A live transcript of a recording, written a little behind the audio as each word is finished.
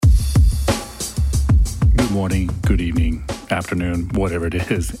morning, good evening, afternoon, whatever it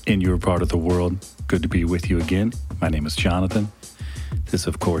is in your part of the world. Good to be with you again. My name is Jonathan. This,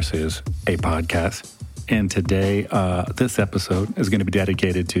 of course, is a podcast. And today, this episode is going to be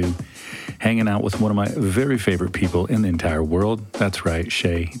dedicated to hanging out with one of my very favorite people in the entire world. That's right,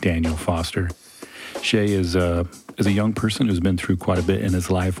 Shay Daniel Foster. Shay is a young person who's been through quite a bit in his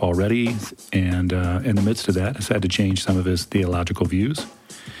life already. And in the midst of that, has had to change some of his theological views.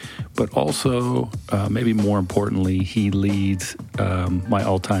 But also, maybe more importantly, he leads my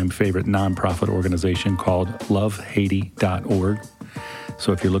all-time favorite nonprofit organization called lovehaiti.org.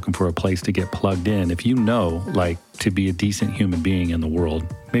 So if you're looking for a place to get plugged in, if you know, like, to be a decent human being in the world,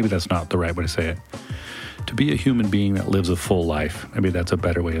 maybe that's not the right way to say it, to be a human being that lives a full life, maybe that's a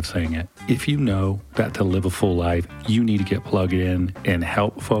better way of saying it. If you know that to live a full life, you need to get plugged in and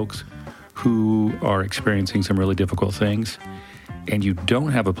help folks who are experiencing some really difficult things, and you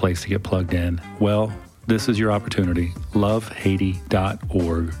don't have a place to get plugged in, well, this is your opportunity.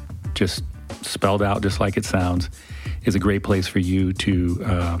 Lovehaiti.org, just spelled out just like it sounds, is a great place for you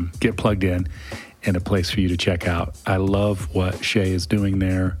to get plugged in and a place for you to check out. I love what Shay is doing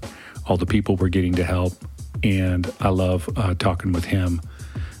there, all the people we're getting to help, and I love talking with him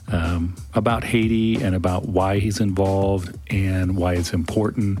about Haiti and about why he's involved and why it's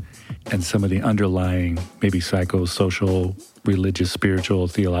important and some of the underlying maybe psychosocial, religious, spiritual,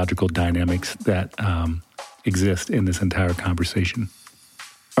 theological dynamics that exist in this entire conversation.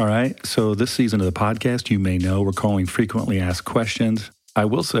 All right, so this season of the podcast, you may know, we're calling Frequently Asked Questions. I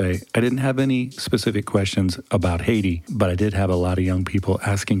will say I didn't have any specific questions about Haiti, but I did have a lot of young people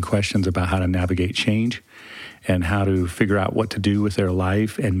asking questions about how to navigate change and how to figure out what to do with their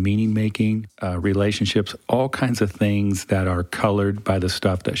life and meaning-making, relationships, all kinds of things that are colored by the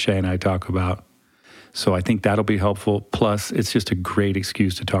stuff that Shay and I talk about. So I think that'll be helpful. Plus, it's just a great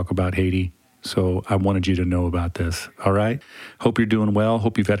excuse to talk about Haiti. So I wanted you to know about this, all right? Hope you're doing well.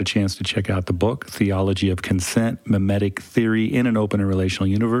 Hope you've had a chance to check out the book, Theology of Consent, Mimetic Theory in an Open and Relational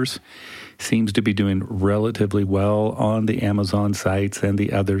Universe. Seems to be doing relatively well on the Amazon sites and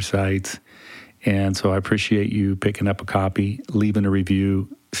the other sites. And so I appreciate you picking up a copy, leaving a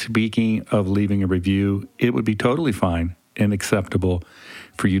review. Speaking of leaving a review, it would be totally fine and acceptable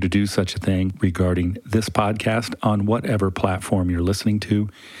for you to do such a thing regarding this podcast on whatever platform you're listening to.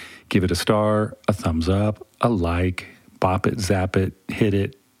 Give it a star, a thumbs up, a like, bop it, zap it, hit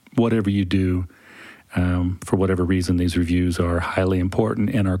it, whatever you do. For whatever reason, these reviews are highly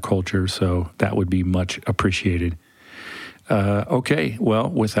important in our culture, so that would be much appreciated. Okay,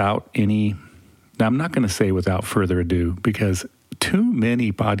 well, now I'm not going to say without further ado, because too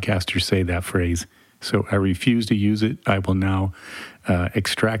many podcasters say that phrase, so I refuse to use it. I will now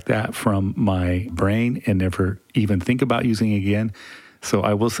extract that from my brain and never even think about using it again. So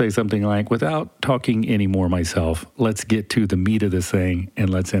I will say something like, without talking any more myself, let's get to the meat of this thing and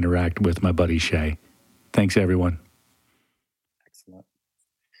let's interact with my buddy Shay. Thanks, everyone. Excellent.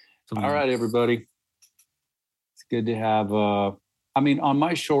 All right, everybody. It's good to have, on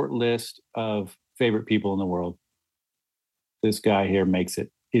my short list of favorite people in the world, this guy here makes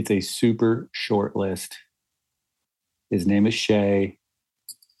it. It's a super short list. His name is Shay.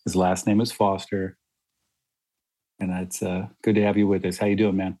 His last name is Foster. And it's good to have you with us. How you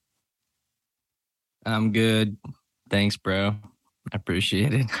doing, man? I'm good. Thanks, bro. I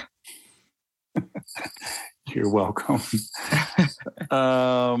appreciate it. You're welcome. So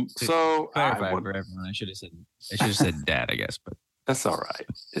clarify for everyone. I should have said dad, I guess, but that's all right.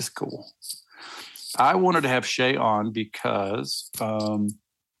 It's cool. I wanted to have Shay on because I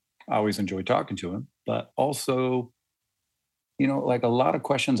always enjoy talking to him, but also, like a lot of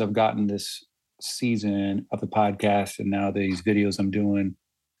questions I've gotten this season of the podcast and now these videos I'm doing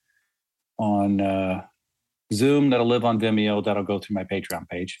on Zoom that'll live on Vimeo, that'll go through my Patreon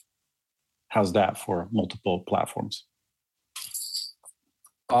page. How's that for multiple platforms?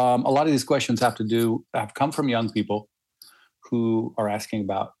 A lot of these questions have come from young people who are asking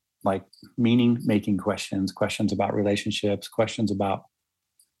about like meaning-making questions about relationships, questions about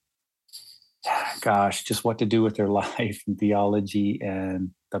just what to do with their life and theology and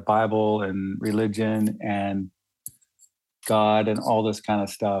the Bible and religion and God and all this kind of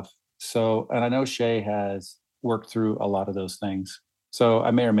stuff. So, and I know Shay has worked through a lot of those things. So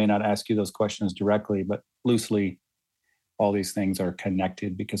I may or may not ask you those questions directly, but loosely, all these things are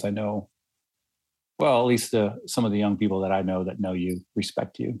connected because I know, well, at least some of the young people that I know that know you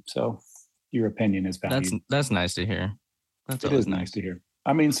respect you. So your opinion is valued. That's nice to hear. It is nice to hear.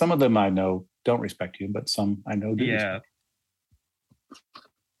 I mean, some of them I know don't respect you, but some I know do. Yeah.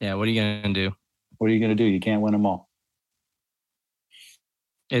 Yeah. What are you going to do? What are you going to do? You can't win them all.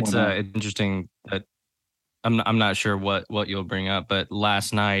 It's interesting that I'm not sure what you'll bring up, but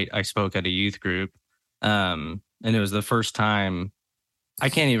last night I spoke at a youth group, and it was the first time. I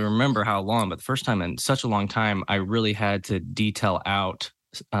can't even remember how long, but the first time in such a long time, I really had to detail out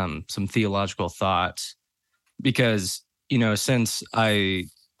some theological thoughts because, since I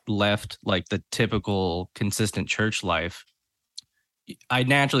left like the typical consistent church life, I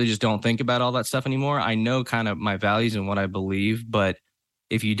naturally just don't think about all that stuff anymore. I know kind of my values and what I believe, but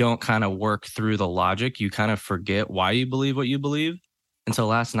if you don't kind of work through the logic, you kind of forget why you believe what you believe. And so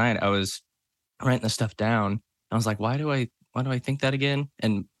last night I was writing this stuff down. I was like, why do I think that again?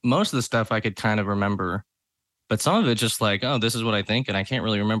 And most of the stuff I could kind of remember, but some of it just like, oh, this is what I think. And I can't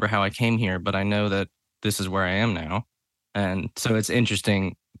really remember how I came here, but I know that this is where I am now. And so it's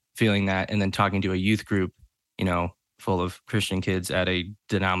interesting feeling that and then talking to a youth group, full of Christian kids at a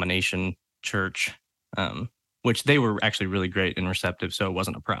denomination church, which they were actually really great and receptive. So it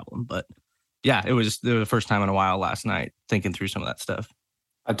wasn't a problem. But yeah, it was the first time in a while last night thinking through some of that stuff.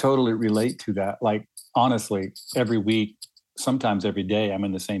 I totally relate to that. Like, honestly, every week, sometimes every day, I'm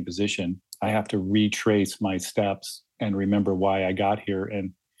in the same position. I have to retrace my steps and remember why I got here.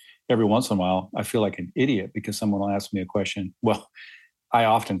 And every once in a while, I feel like an idiot because someone will ask me a question. Well, I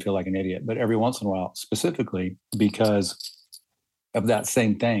often feel like an idiot, but every once in a while, specifically because of that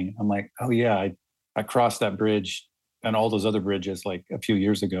same thing, I'm like, oh yeah, I crossed that bridge and all those other bridges like a few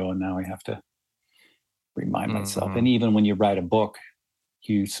years ago. And now I have to remind myself. And even when you write a book,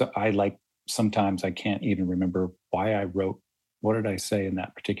 sometimes I can't even remember why I wrote, what did I say in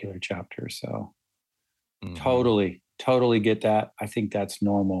that particular chapter? So totally get that. I think that's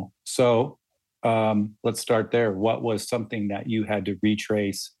normal. So let's start there. What was something that you had to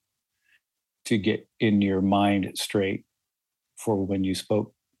retrace to get in your mind straight for when you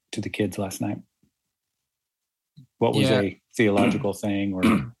spoke to the kids last night? What was a theological thing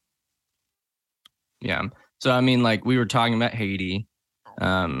or? Yeah. So, I mean, like we were talking about Haiti.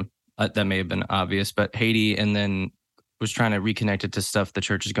 That may have been obvious, but Haiti, and then was trying to reconnect it to stuff the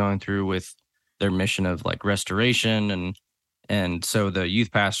church is going through with their mission of like restoration. And so the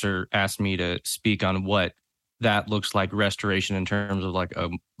youth pastor asked me to speak on what that looks like restoration in terms of like a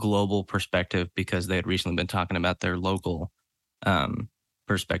global perspective, because they had recently been talking about their local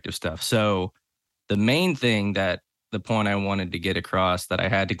perspective stuff. So the main thing the point I wanted to get across that I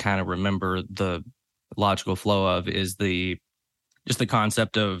had to kind of remember the logical flow of is just the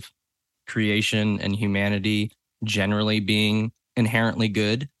concept of creation and humanity generally being inherently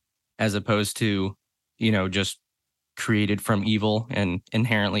good, as opposed to, just created from evil and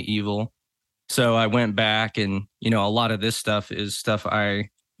inherently evil. So I went back and, a lot of this stuff is stuff I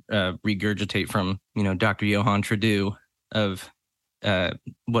regurgitate from, Dr. Johann Trudeau of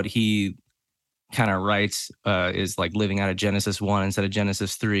what he kind of writes is like living out of Genesis 1 instead of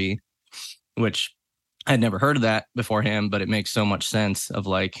Genesis 3, which I'd never heard of that before him, but it makes so much sense of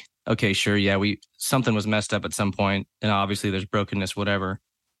like, okay, sure. Yeah. Something was messed up at some point and obviously there's brokenness, whatever.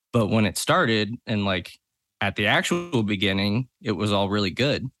 But when it started and like at the actual beginning, it was all really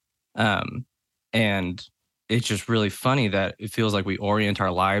good. And it's just really funny that it feels like we orient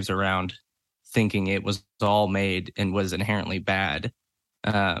our lives around thinking it was all made and was inherently bad.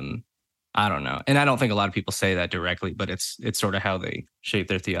 I don't know. And I don't think a lot of people say that directly, but it's sort of how they shape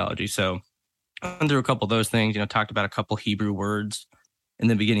their theology. So I went through a couple of those things, talked about a couple Hebrew words in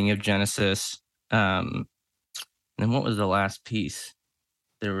the beginning of Genesis. And then what was the last piece?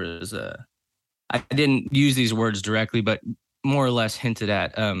 There was I didn't use these words directly, but more or less hinted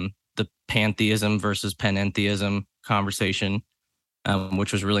at the pantheism versus panentheism conversation,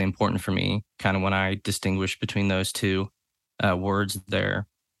 which was really important for me, kind of when I distinguished between those two words there.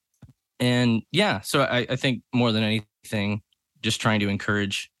 And yeah, so I think more than anything, just trying to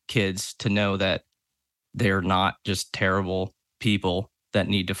encourage kids to know that they're not just terrible people that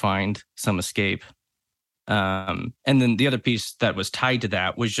need to find some escape. And then the other piece that was tied to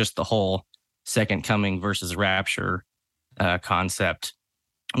that was just the whole second coming versus rapture concept,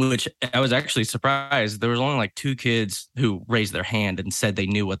 which I was actually surprised. There was only like 2 kids who raised their hand and said they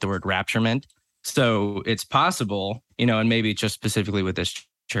knew what the word rapture meant. So it's possible, and maybe just specifically with this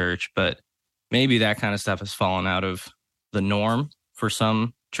church, but maybe that kind of stuff has fallen out of the norm for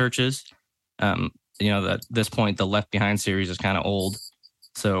some churches. At this point, the Left Behind series is kind of old.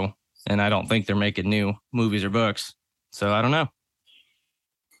 So, and I don't think they're making new movies or books. So I don't know.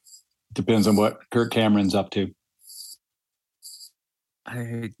 Depends on what Kirk Cameron's up to.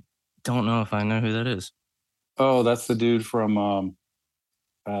 I don't know if I know who that is. Oh, that's the dude from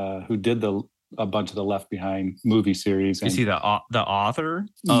who did a bunch of the Left Behind movie series. Is he the author?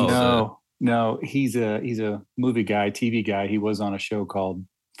 Oh, no, he's a movie guy, TV guy. He was on a show called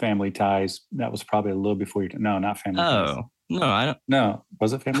Family Ties. That was probably a little before your no, not Family Ties. Oh, no, I don't. No,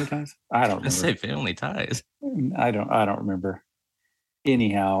 was it Family Ties? I don't remember. Say Family Ties. I don't remember.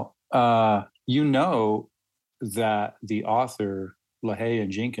 Anyhow, you know that the author LaHaye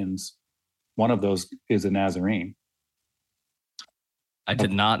and Jenkins, one of those is a Nazarene. I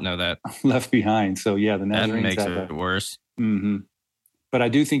did not know that. Left Behind. So yeah, the That Nazarenes makes have it worse. Mm-hmm. But I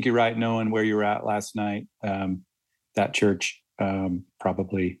do think you're right, knowing where you were at last night. That church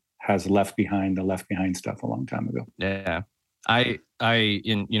probably has left behind the Left Behind stuff a long time ago. Yeah. I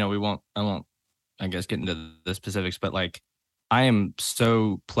won't, I guess, get into the specifics, but like, I am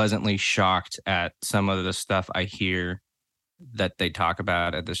so pleasantly shocked at some of the stuff I hear that they talk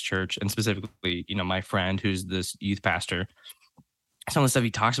about at this church. And specifically, my friend who's this youth pastor, some of the stuff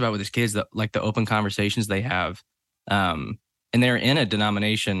he talks about with his kids, like the open conversations they have. And they're in a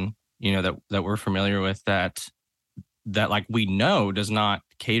denomination, that we're familiar with that like we know does not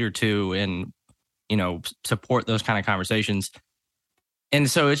cater to and, support those kind of conversations.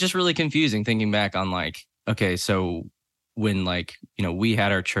 And so it's just really confusing thinking back on like, okay, so when like, we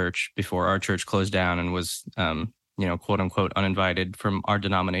had our church before our church closed down and was, quote unquote, uninvited from our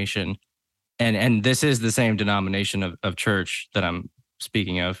denomination. And this is the same denomination of church that I'm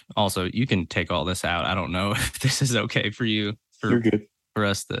speaking of. Also, you can take all this out. I don't know if this is okay for you, You're good. for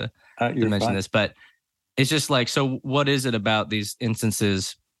us to mention fine. this, but it's just like, so what is it about these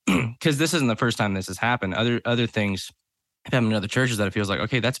instances? Because this isn't the first time this has happened. Other things have happened in other churches that it feels like,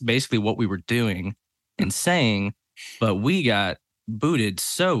 okay, that's basically what we were doing and saying, but we got booted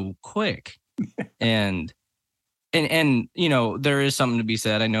so quick. And there is something to be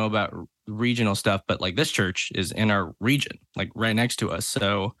said, I know, about regional stuff, but like this church is in our region, like right next to us.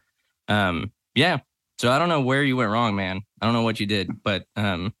 So, yeah. So I don't know where you went wrong, man. I don't know what you did, but,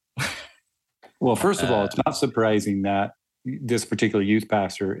 well, first of all, it's not surprising that this particular youth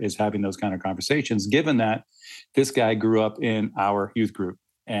pastor is having those kind of conversations, given that this guy grew up in our youth group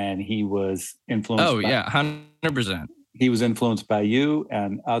and he was influenced. Oh, yeah, 100%. He was influenced by you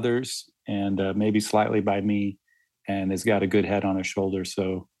and others, and maybe slightly by me, and has got a good head on his shoulders.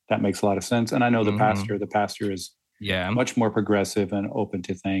 So that makes a lot of sense. And I know the pastor is much more progressive and open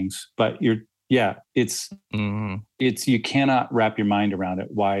to things. But it's you cannot wrap your mind around it,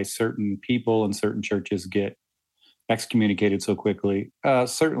 why certain people and certain churches get excommunicated so quickly.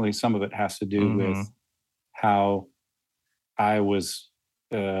 Certainly some of it has to do with how I was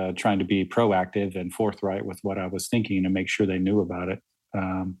trying to be proactive and forthright with what I was thinking and make sure they knew about it.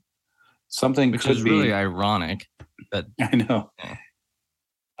 Something which could is be really ironic. That I know. Yeah.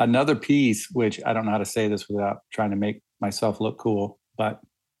 Another piece, which I don't know how to say this without trying to make myself look cool, but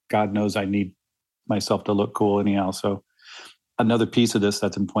God knows I need myself to look cool anyhow. So another piece of this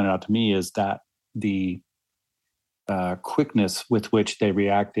that's been pointed out to me is that the quickness with which they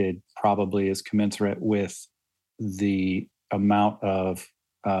reacted probably is commensurate with the amount of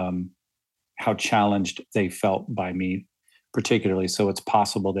how challenged they felt by me particularly. So it's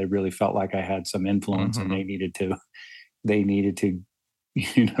possible they really felt like I had some influence and they needed to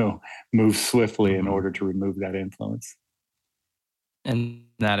move swiftly in order to remove that influence. And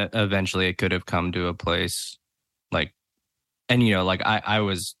that eventually it could have come to a place like, and, like I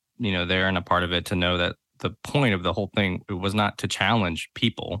was, there and a part of it to know that the point of the whole thing, it was not to challenge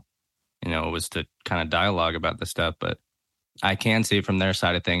people, it was to kind of dialogue about the stuff. But I can see from their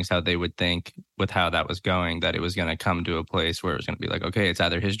side of things how they would think with how that was going, that it was going to come to a place where it was going to be like, okay, it's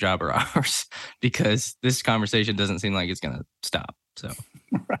either his job or ours, because this conversation doesn't seem like it's going to stop. So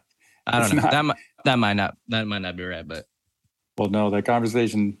right. I don't know. That might not be right, but. Well, no, that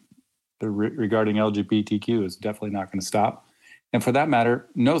conversation regarding LGBTQ is definitely not going to stop. And for that matter,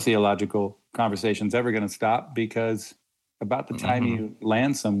 no theological conversation is ever going to stop, because about the time you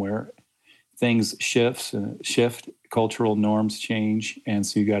land somewhere, things shift, cultural norms change, and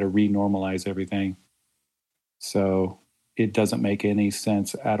so you got to re-normalize everything. So it doesn't make any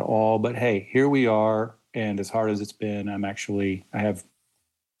sense at all. But hey, here we are, and as hard as it's been, I have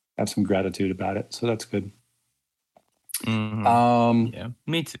some gratitude about it. So that's good. Yeah,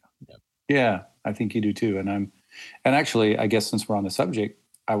 me too. Yeah, I think you do too. And actually, I guess since we're on the subject,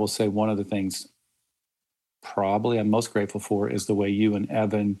 I will say one of the things probably I'm most grateful for is the way you and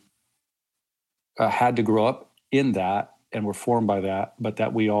Evan had to grow up in that and were formed by that, but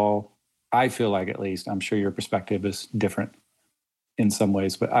that we all, I feel like, at least, I'm sure your perspective is different in some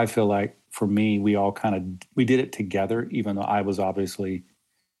ways, but I feel like for me, we all we did it together, even though I was obviously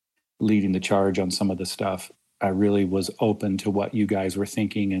leading the charge on some of the stuff. I really was open to what you guys were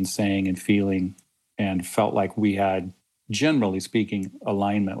thinking and saying and feeling, and felt like we had, generally speaking,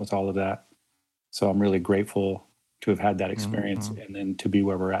 alignment with all of that. So I'm really grateful to have had that experience and then to be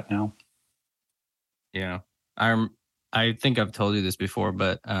where we're at now. Yeah. I think I've told you this before,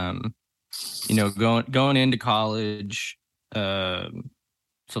 but going into college, so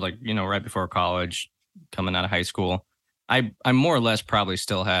like, right before college, coming out of high school, I more or less probably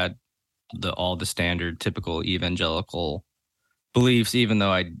still had all the standard typical evangelical beliefs, even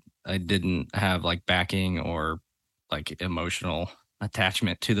though I didn't have like backing or like emotional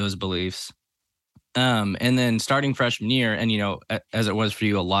attachment to those beliefs. And then starting freshman year, and as it was for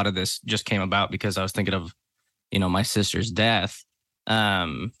you, a lot of this just came about because I was thinking of, my sister's death.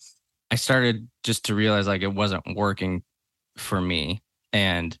 I started just to realize like it wasn't working for me.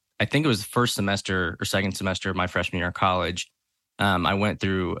 And I think it was the first semester or second semester of my freshman year of college. I went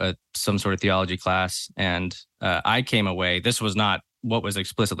through some sort of theology class, and I came away. This was not what was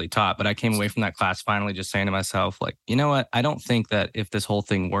explicitly taught, but I came away from that class finally just saying to myself, like, you know what? I don't think that if this whole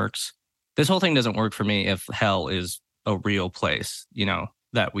thing works, this whole thing doesn't work for me if hell is a real place,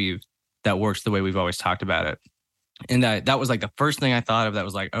 that works the way we've always talked about it. And that was like the first thing I thought of that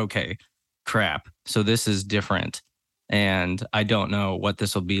was like, okay, crap. So this is different. And I don't know what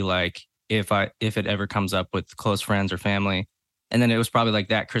this will be like if it ever comes up with close friends or family. And then it was probably like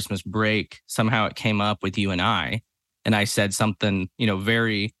that Christmas break. Somehow it came up with you and I said something,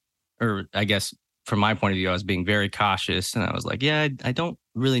 or I guess from my point of view, I was being very cautious. And I was like, yeah, I don't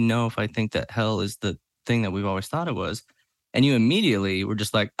really know if I think that hell is the thing that we've always thought it was. And you immediately were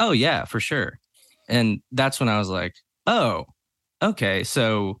just like, oh yeah, for sure. And that's when I was like, oh, okay.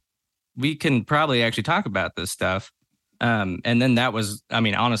 So we can probably actually talk about this stuff. And then that was,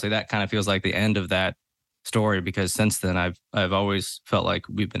 honestly, that kind of feels like the end of that story, because since then I've always felt like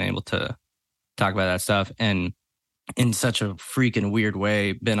we've been able to talk about that stuff, and in such a freaking weird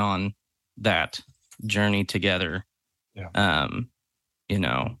way been on that journey together. Yeah.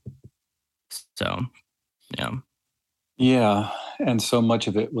 So yeah. Yeah. And so much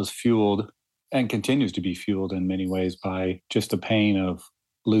of it was fueled and continues to be fueled in many ways by just the pain of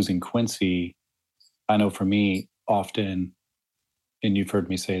losing Quincy. I know for me often, and you've heard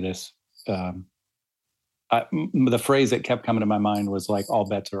me say this, the phrase that kept coming to my mind was like, all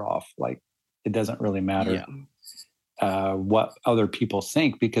bets are off. Like, it doesn't really matter what other people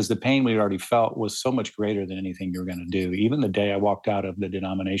think, because the pain we already felt was so much greater than anything you're going to do. Even the day I walked out of the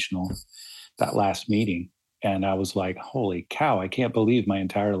denominational, that last meeting, and I was like, holy cow, I can't believe my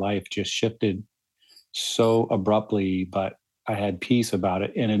entire life just shifted so abruptly, but I had peace about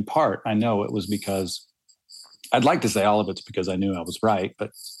it. And in part, I know it was because, I'd like to say all of it's because I knew I was right, but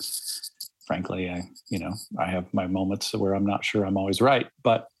frankly, I have my moments where I'm not sure I'm always right.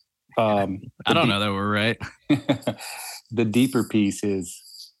 But I don't know that we're right. The deeper piece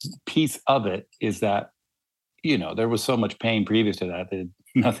of it is that, there was so much pain previous to that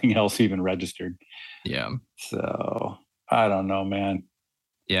nothing else even registered. Yeah. So I don't know, man.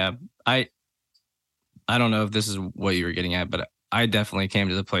 Yeah. I don't know if this is what you were getting at, but I definitely came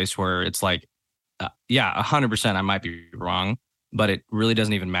to the place where it's like, 100% I might be wrong, but it really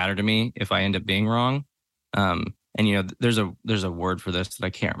doesn't even matter to me if I end up being wrong. And there's a word for this that I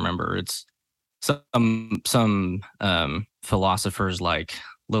can't remember. It's some philosophers like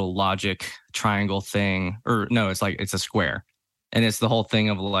little logic triangle thing, or no, it's a square, and it's the whole thing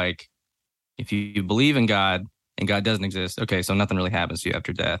of like, if you believe in God and God doesn't exist, okay, so nothing really happens to you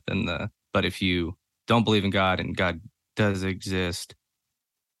after death. But if you don't believe in God and God does exist,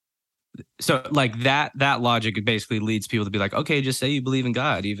 so like that logic basically leads people to be like, okay, just say you believe in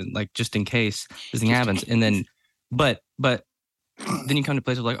God, even like just in case this thing happens. And then, but then you come to a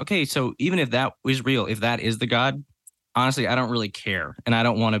place of like, okay, so even if that is real, if that is the God, honestly, I don't really care. And I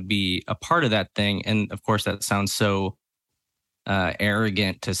don't want to be a part of that thing. And of course, that sounds so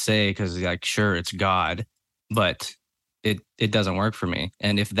arrogant to say, because like, sure, it's God, but it doesn't work for me.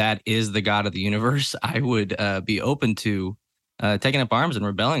 And if that is the God of the universe, I would be open to taking up arms and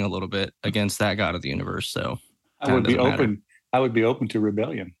rebelling a little bit against that God of the universe. So I would be open. I would be open to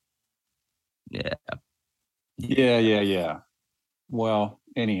rebellion. Yeah. Yeah. Well,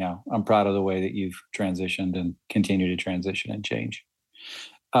 anyhow, I'm proud of the way that you've transitioned and continue to transition and change.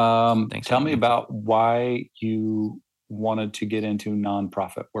 Thanks, tell me about why you wanted to get into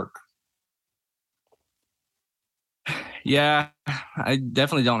nonprofit work. Yeah, I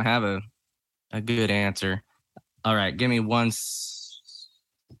definitely don't have a good answer. All right, give me one.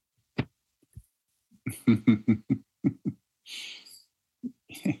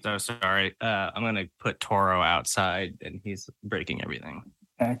 So sorry. I'm going to put Toro outside and he's breaking everything.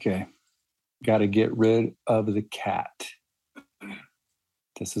 Okay. Got to get rid of the cat.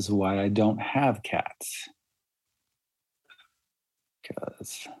 This is why I don't have cats.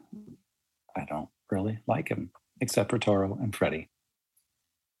 Because I don't really like him. except for Toro and Freddie.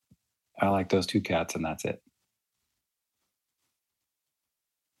 I like those two cats, and that's it.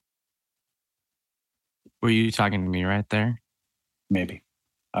 Were you talking to me right there? Maybe.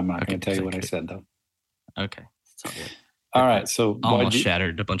 I'm not Okay, going to tell you what I okay. said, though. Okay. It's all good. All right. So Almost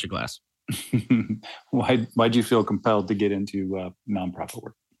shattered a bunch of glass. why'd you feel compelled to get into nonprofit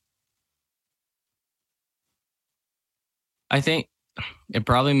work? I think it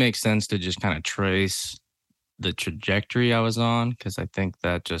probably makes sense to just kind of trace the trajectory I was on, because I think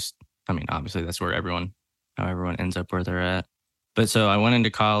that obviously that's where how everyone ends up where they're at. But so I went into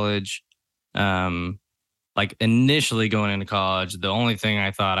college. Like initially going into college, the only thing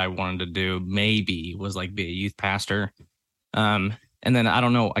I thought I wanted to do maybe was like be a youth pastor. And then I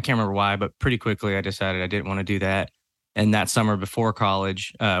don't know, I can't remember why, but pretty quickly I decided I didn't want to do that. And that summer before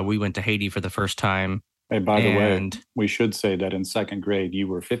college, we went to Haiti for the first time. Hey, by the way, we should say that in second grade, you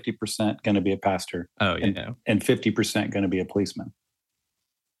were 50% going to be a pastor. Oh, yeah. And 50% going to be a policeman.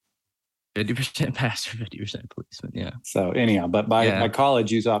 50% pastor, 50% policeman. Yeah. So anyhow, but by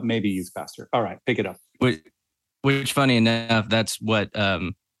college, you thought maybe youth pastor. All right, pick it up. Which funny enough, that's what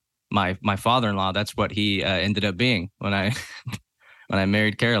my father-in-law, that's what he ended up being when I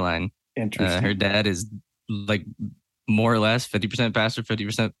married Caroline. Interesting. Her dad is like more or less 50% pastor,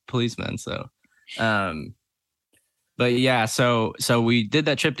 50% policeman. So, but yeah, so we did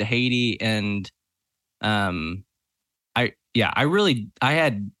that trip to Haiti, and I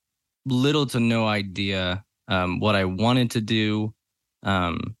had little to no idea what I wanted to do,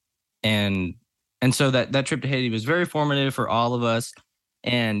 and so that trip to Haiti was very formative for all of us.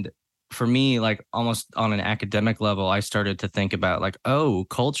 And for me, like almost on an academic level, I started to think about like, oh,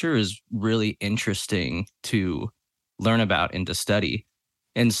 culture is really interesting to learn about and to study.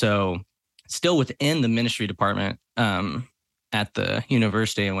 And so still within the ministry department at the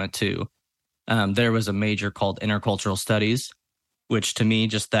university I went to, there was a major called intercultural studies, which to me,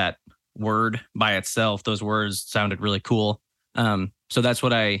 just that word by itself, those words sounded really cool. So that's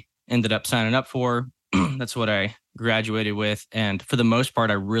what I ended up signing up for. That's what I graduated with. And for the most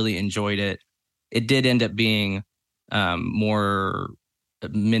part, I really enjoyed it. It did end up being more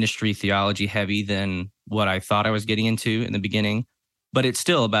ministry theology heavy than what I thought I was getting into in the beginning. But it's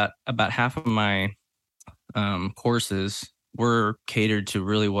still about half of my courses were catered to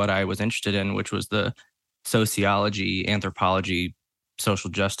really what I was interested in, which was the sociology, anthropology, social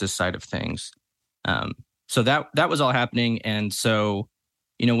justice side of things. So that was all happening. And so,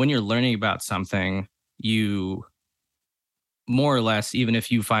 when you're learning about something, you more or less, even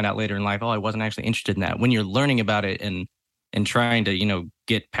if you find out later in life, oh, I wasn't actually interested in that. When you're learning about it and trying to,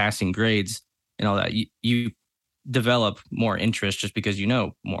 get passing grades and all that, you develop more interest just because you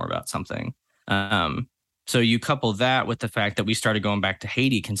know more about something. So you couple that with the fact that we started going back to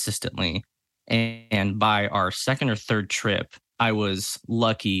Haiti consistently. And by our second or third trip, I was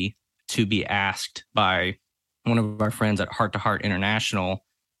lucky to be asked by one of our friends at Heart to Heart International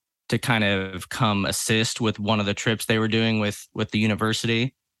to kind of come assist with one of the trips they were doing with the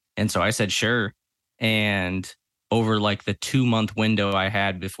university. And so I said, sure. And over like the 2-month window I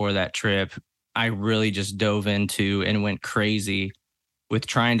had before that trip, I really just dove into and went crazy with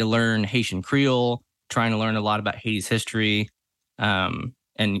trying to learn Haitian Creole, trying to learn a lot about Haiti's history.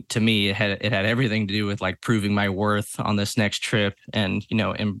 And to me, it had everything to do with like proving my worth on this next trip and,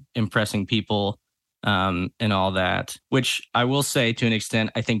 impressing people and all that, which I will say to an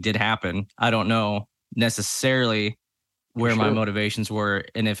extent, I think did happen. I don't know necessarily where my motivations were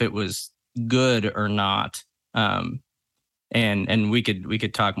and if it was good or not. And we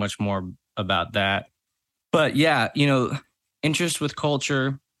could talk much more about that. But yeah, interest with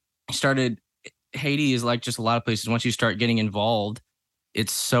culture started. Haiti is like just a lot of places. Once you start getting involved,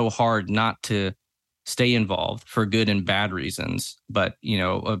 it's so hard not to stay involved for good and bad reasons. But,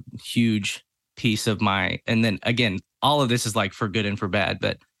 a huge piece of and then again, all of this is like for good and for bad,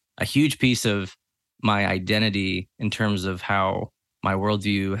 but a huge piece of my identity in terms of how my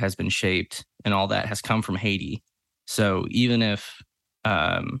worldview has been shaped and all that has come from Haiti. So even if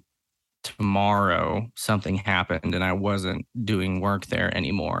tomorrow something happened and I wasn't doing work there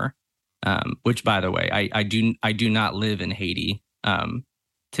anymore, which by the way, I do not live in Haiti.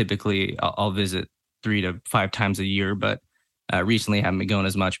 Typically I'll visit 3 to 5 times a year, but recently haven't been going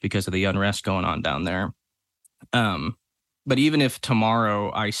as much because of the unrest going on down there. But even if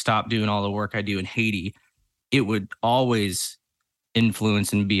tomorrow I stopped doing all the work I do in Haiti, it would always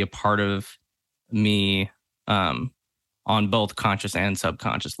influence and be a part of me on both conscious and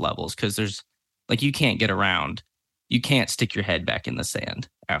subconscious levels. Because there's like, you can't get around, you can't stick your head back in the sand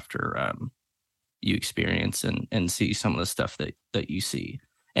after you experience and see some of the stuff that you see.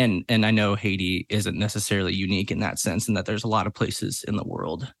 And I know Haiti isn't necessarily unique in that sense, and that there's a lot of places in the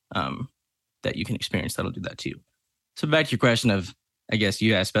world that you can experience that'll do that too. So back to your question of, I guess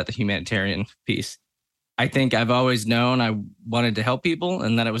you asked about the humanitarian piece. I think I've always known I wanted to help people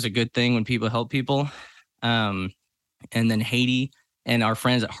and that it was a good thing when people help people. And then Haiti and our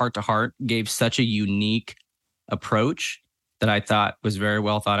friends at Heart to Heart gave such a unique approach that I thought was very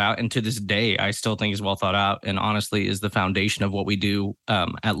well thought out. And to this day, I still think is well thought out and honestly is the foundation of what we do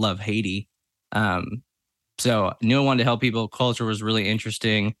at Love Haiti. So knew I wanted to help people. Culture was really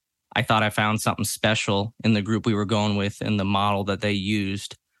interesting. I thought I found something special in the group we were going with and the model that they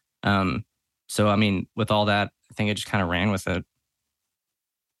used. So, I mean, with all that, I think I just kind of ran with it.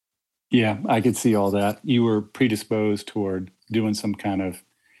 Yeah, I could see all that. You were predisposed toward doing some kind of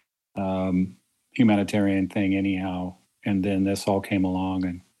humanitarian thing anyhow. And then this all came along.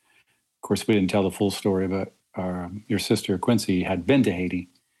 And of course, we didn't tell the full story, but your sister Quincy had been to Haiti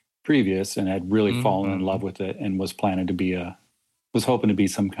previous and had really fallen in love with it and was planning to be was hoping to be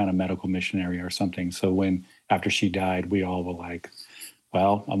some kind of medical missionary or something. So after she died, we all were like,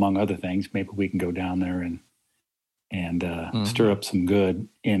 well, among other things, maybe we can go down there and stir up some good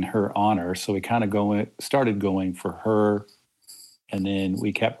in her honor. So we kind of started going for her, and then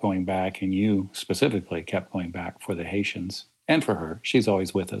we kept going back, and you specifically kept going back for the Haitians and for her. She's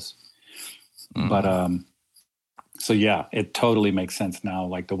always with us. But so yeah, it totally makes sense now,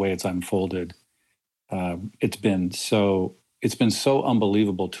 like the way it's unfolded. It's been so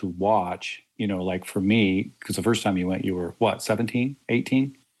unbelievable to watch, like for me, because the first time you went, you were what, 17,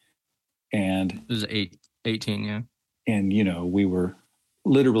 18? And it was 18, yeah. And, we were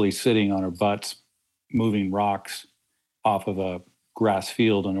literally sitting on our butts, moving rocks off of a grass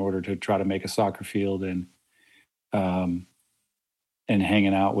field in order to try to make a soccer field, and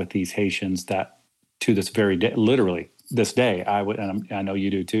hanging out with these Haitians that to this very day, literally this day, and I know you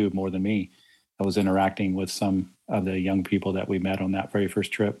do too, more than me. I was interacting with some of the young people that we met on that very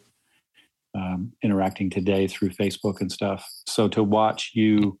first trip, interacting today through Facebook and stuff. So to watch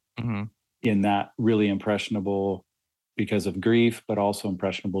you in that really impressionable because of grief, but also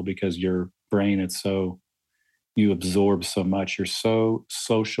impressionable because your brain, you absorb so much. You're so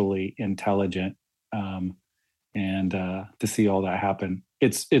socially intelligent. And to see all that happen,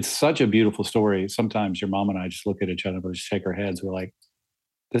 it's such a beautiful story. Sometimes your mom and I just look at each other and shake our heads. We're like,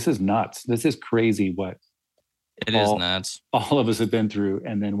 this is nuts. This is crazy what is nuts. All of us have been through,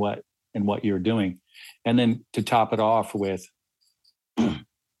 and then what you're doing. And then to top it off with,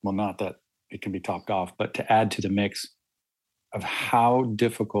 well, not that it can be topped off, but to add to the mix of how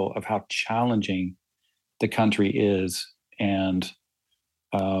difficult, of how challenging the country is, and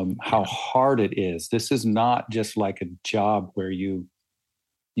how hard it is. This is not just like a job where it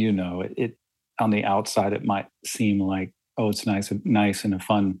on the outside, it might seem like, oh, it's nice and a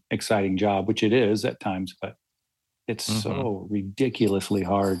fun, exciting job, which it is at times, but it's so ridiculously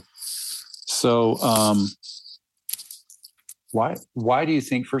hard. So why do you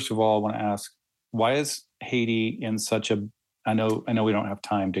think, first of all, I want to ask, why is Haiti in such a, I know we don't have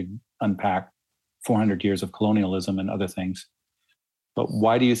time to unpack 400 years of colonialism and other things, but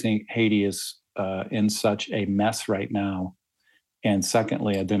why do you think Haiti is in such a mess right now? And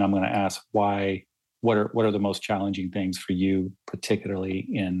secondly, then I'm going to ask what are the most challenging things for you, particularly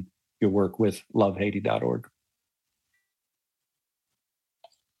in your work with lovehaiti.org?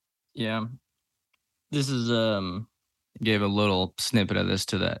 Yeah. This is gave a little snippet of this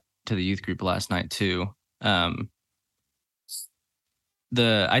to the youth group last night too. I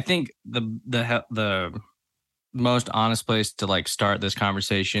think the most honest place to like start this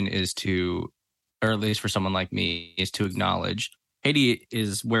conversation is to, or at least for someone like me, is to acknowledge Haiti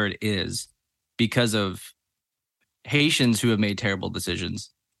is where it is because of Haitians who have made terrible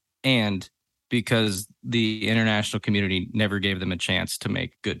decisions, and because the international community never gave them a chance to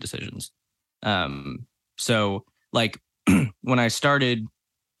make good decisions. So like when I started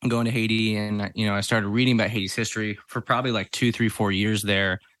going to Haiti and, I started reading about Haiti's history for probably like 2, 3, 4 years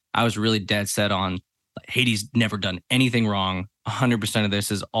there, I was really dead set on Haiti's never done anything wrong. 100% of this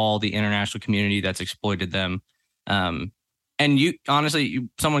is all the international community that's exploited them. And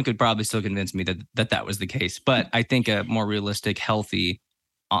someone could probably still convince me that was the case. But I think a more realistic, healthy,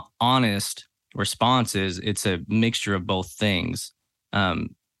 honest response is it's a mixture of both things.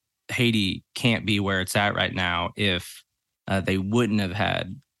 Haiti can't be where it's at right now if they wouldn't have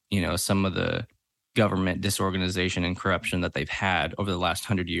had, some of the government disorganization and corruption that they've had over the last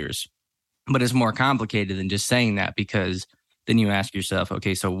 100 years. But it's more complicated than just saying that, because then you ask yourself,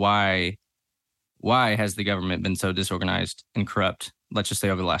 okay, so why has the government been so disorganized and corrupt, let's just say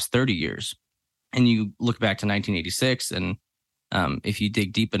over the last 30 years? And you look back to 1986 and if you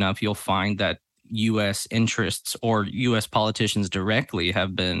dig deep enough, you'll find that U.S. interests or U.S. politicians directly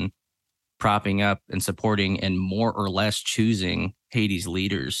have been propping up and supporting and more or less choosing Haiti's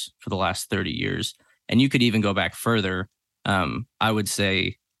leaders for the last 30 years. And you could even go back further. I would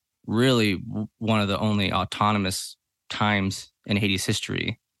say really one of the only autonomous times in Haiti's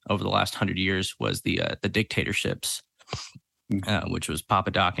history over the last 100 years was the dictatorships, which was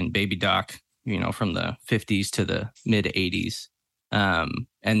Papa Doc and Baby Doc, from the 50s to the mid 80s.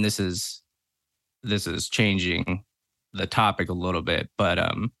 And this is changing the topic a little bit, but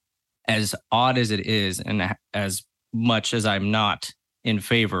as odd as it is, and as much as I'm not in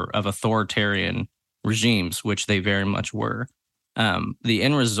favor of authoritarian regimes, which they very much were, the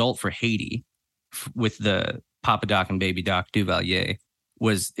end result for Haiti with the Papa Doc and Baby Doc Duvalier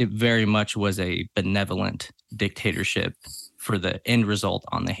very much was a benevolent dictatorship for the end result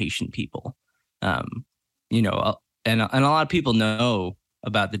on the Haitian people. And a lot of people know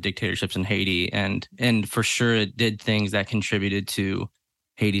about the dictatorships in Haiti, and for sure it did things that contributed to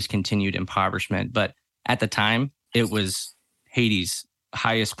Haiti's continued impoverishment. But at the time, it was Haiti's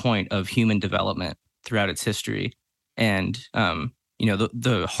highest point of human development throughout its history. And,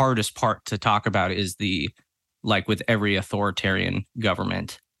 the hardest part to talk about is like with every authoritarian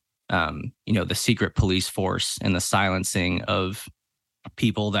government, the secret police force and the silencing of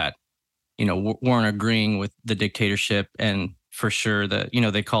people that, weren't agreeing with the dictatorship. And for sure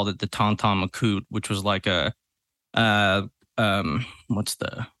they called it the Tonton Macoute, which was like a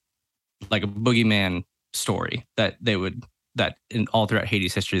boogeyman story that in all throughout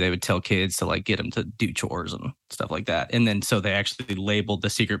Haiti's history, they would tell kids to like get them to do chores and stuff like that. And then so they actually labeled the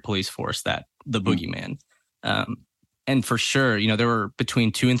secret police force the boogeyman. And for sure, there were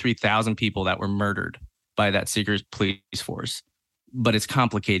between 2,000 and 3,000 people that were murdered by that secret police force. But it's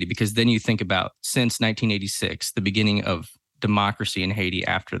complicated because then you think about since 1986, the beginning of democracy in Haiti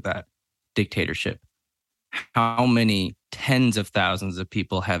after that dictatorship, how many tens of thousands of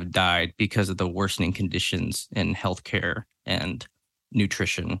people have died because of the worsening conditions in healthcare and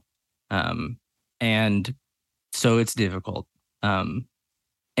nutrition. And so it's difficult.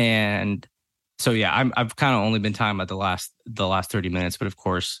 And so, yeah, I've kind of only been talking about the last 30 minutes, but of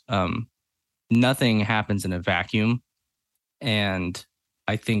course, nothing happens in a vacuum. And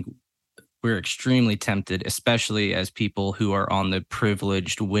I think we're extremely tempted, especially as people who are on the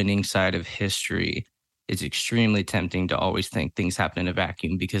privileged winning side of history. It's extremely tempting to always think things happen in a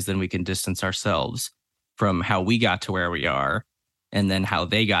vacuum, because then we can distance ourselves from how we got to where we are and then how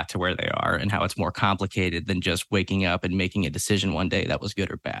they got to where they are, and how it's more complicated than just waking up and making a decision one day that was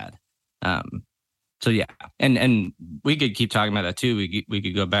good or bad. So yeah, and we could keep talking about that too. We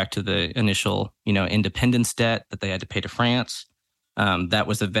could go back to the initial, independence debt that they had to pay to France. That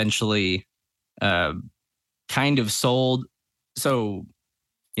was eventually kind of sold. So,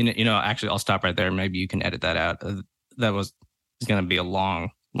 actually, I'll stop right there. Maybe you can edit that out. That was going to be a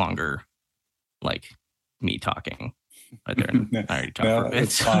longer, like me talking right there. I already talked for a bit.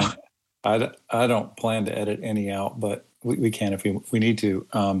 It's fine. I don't plan to edit any out, but we can if we need to.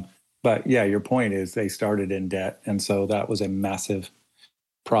 But yeah, your point is they started in debt. And so that was a massive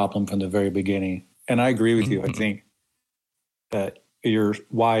problem from the very beginning. And I agree with you. I think that you're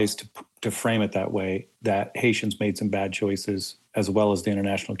wise to frame it that way, that Haitians made some bad choices as well as the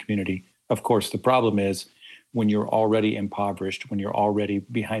international community. Of course, the problem is when you're already impoverished, when you're already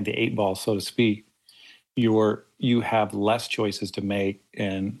behind the eight ball, so to speak, you have less choices to make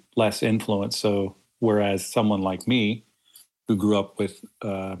and less influence. So whereas someone like me, who grew up with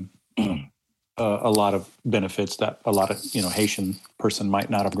a lot of benefits that a lot of Haitian person might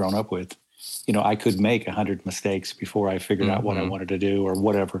not have grown up with, I could make 100 mistakes before I figured out what I wanted to do, or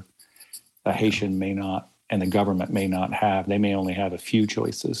whatever a Haitian may not, and the government may not have. They may only have a few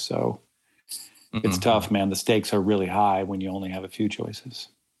choices. So it's tough, man. The stakes are really high when you only have a few choices.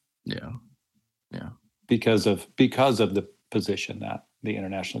 Yeah. Because of the position that the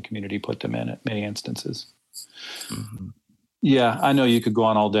international community put them in at many instances. Yeah, I know you could go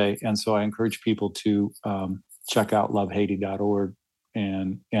on all day. And so I encourage people to check out lovehaiti.org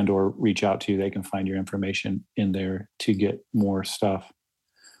and or reach out to you. They can find your information in there to get more stuff.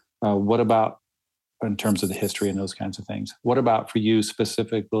 What about in terms of the history and those kinds of things? What about for you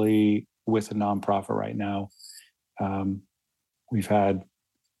specifically with a nonprofit right now? We've had,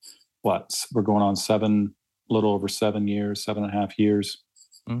 we're going on a little over 7 years, 7.5 years.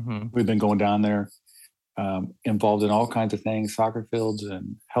 We've been going down there, involved in all kinds of things, soccer fields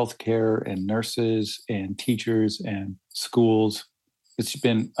and healthcare and nurses and teachers and schools. It's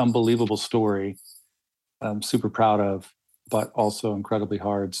been an unbelievable story. I'm super proud of, but also incredibly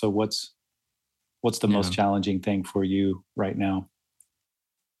hard. So What's the most challenging thing for you right now?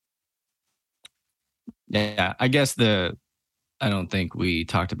 Yeah, I guess I don't think we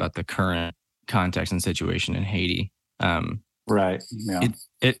talked about the current context and situation in Haiti. Right. Yeah.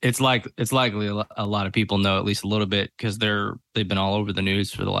 It's likely a lot of people know at least a little bit because they've been all over the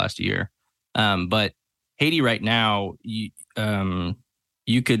news for the last year. But Haiti right now, you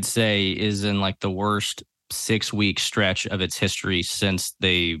could say is in like the worst 6-week stretch of its history since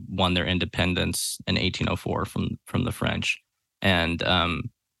they won their independence in 1804 from the French. And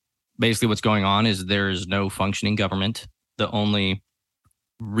basically what's going on is there is no functioning government. The only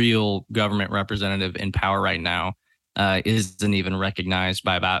real government representative in power right now isn't even recognized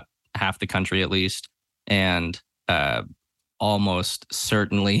by about half the country, at least, and almost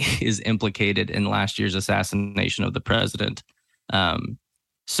certainly is implicated in last year's assassination of the president.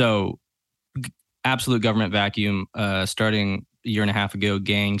 So absolute government vacuum. Starting a year and a half ago,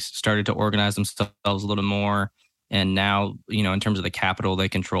 gangs started to organize themselves a little more. And now, in terms of the capital, they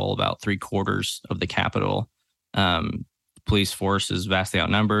control about 3/4 of the capital. Police force is vastly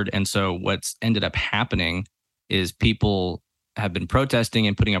outnumbered. And so what's ended up happening is people have been protesting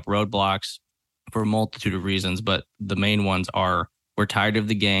and putting up roadblocks for a multitude of reasons. But the main ones are we're tired of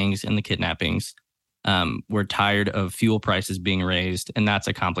the gangs and the kidnappings. We're tired of fuel prices being raised. And that's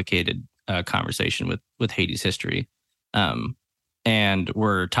a complicated conversation with Haiti's history. And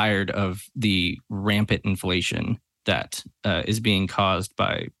we're tired of the rampant inflation that is being caused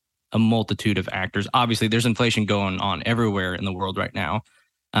by a multitude of actors. Obviously, there's inflation going on everywhere in the world right now.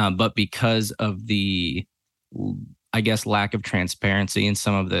 But because of the, I guess, lack of transparency in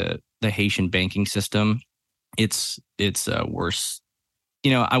some of the Haitian banking system, it's worse.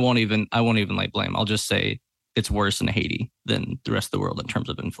 I won't even lay blame. I'll just say it's worse in Haiti than the rest of the world in terms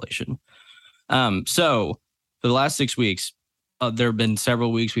of inflation. So for the last 6 weeks, there have been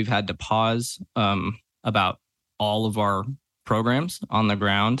several weeks we've had to pause about all of our programs on the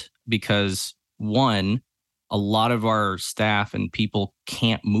ground because, one, a lot of our staff and people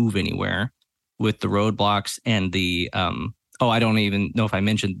can't move anywhere with the roadblocks and the I don't even know if I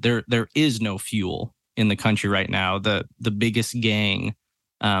mentioned there is no fuel in the country right now. The biggest gang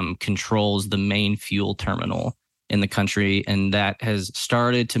controls the main fuel terminal in the country, and that has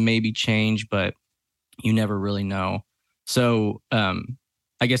started to maybe change, but you never really know. So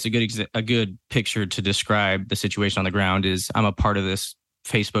I guess a good picture to describe the situation on the ground is I'm a part of this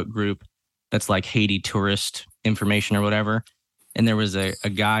Facebook group that's like Haiti tourist information or whatever. And there was a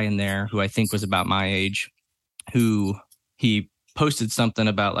guy in there who I think was about my age who he posted something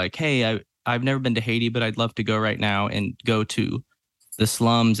about like, hey, I've never been to Haiti, but I'd love to go right now and go to the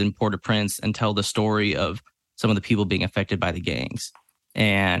slums in Port-au-Prince and tell the story of some of the people being affected by the gangs.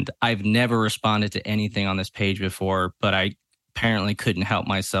 And I've never responded to anything on this page before, but I apparently couldn't help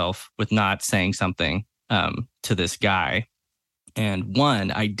myself with not saying something to this guy. And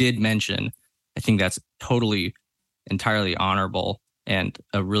one, I did mention, I think that's entirely honorable and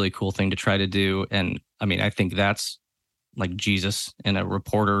a really cool thing to try to do. And I mean, I think that's like Jesus and a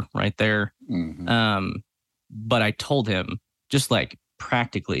reporter right there. Mm-hmm. But I told him just like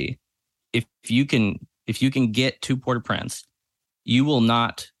practically, if you can get to Port-au-Prince, you will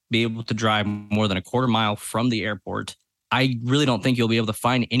not be able to drive more than a quarter mile from the airport. I really don't think you'll be able to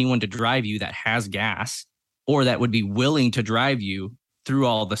find anyone to drive you that has gas or that would be willing to drive you through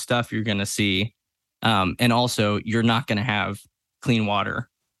all the stuff you're going to see. And also, you're not going to have clean water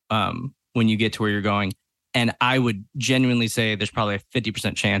when you get to where you're going. And I would genuinely say there's probably a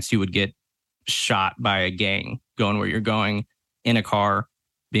 50% chance you would get shot by a gang going where you're going in a car,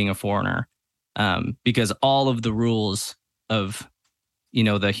 being a foreigner, because all of the rules of,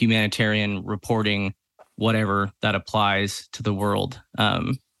 the humanitarian reporting, whatever that applies to the world,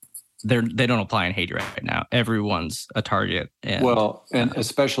 they don't apply in Haiti right now. Everyone's a target. And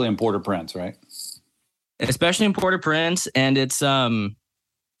especially in Port-au-Prince, right? Especially in Port-au-Prince. And it's, and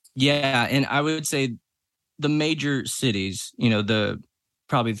I would say the major cities, the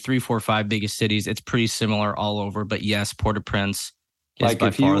probably 3, 4, 5 biggest cities, it's pretty similar all over. But yes, Port-au-Prince is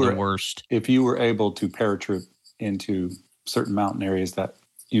by far the worst. If you were able to paratroop into certain mountain areas that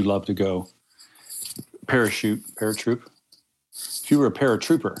you love to go, paratroop. If you were a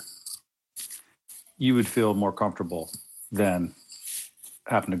paratrooper, you would feel more comfortable than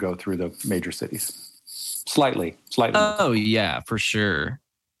having to go through the major cities. Slightly. Oh yeah, for sure,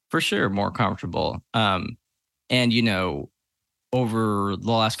 more comfortable. And over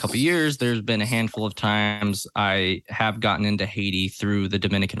the last couple of years, there's been a handful of times I have gotten into Haiti through the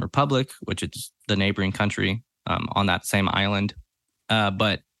Dominican Republic, which is the neighboring country on that same island.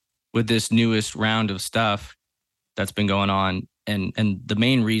 But with this newest round of stuff that's been going on, and the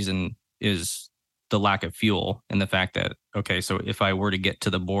main reason is the lack of fuel and the fact that, okay, so if I were to get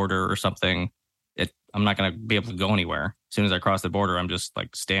to the border or something, I'm not going to be able to go anywhere. As soon as I cross the border, I'm just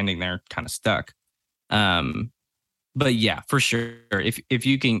like standing there kind of stuck. But yeah, for sure. If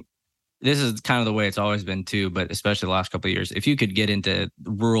you can, this is kind of the way it's always been too, but especially the last couple of years, if you could get into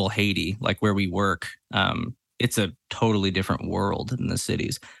rural Haiti, like where we work, it's a totally different world than the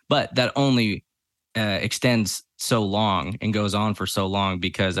cities. But that only extends so long and goes on for so long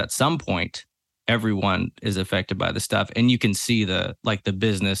because at some point, everyone is affected by the stuff. And you can see the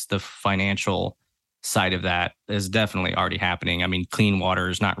business, the financial side of that is definitely already happening. I mean, clean water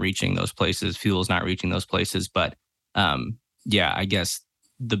is not reaching those places. Fuel is not reaching those places. But yeah, I guess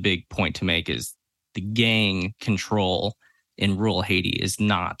the big point to make is the gang control in rural Haiti is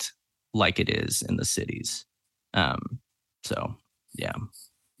not like it is in the cities. So, yeah.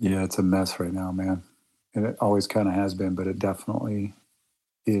 Yeah, it's a mess right now, man. And it always kind of has been, but it definitely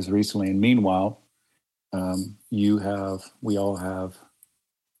is recently. And meanwhile, we all have,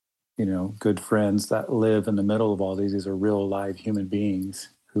 good friends that live in the middle of all these. These are real live human beings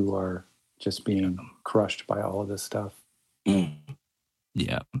who are just being crushed by all of this stuff.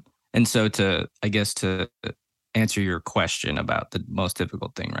 Yeah. And so to answer your question about the most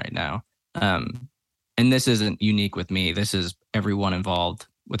difficult thing right now, and this isn't unique with me, this is everyone involved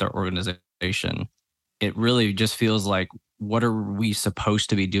with our organization. It really just feels like, what are we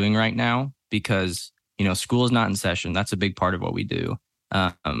supposed to be doing right now? Because, school is not in session. That's a big part of what we do.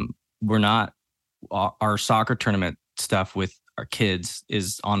 We're not, our soccer tournament stuff with our kids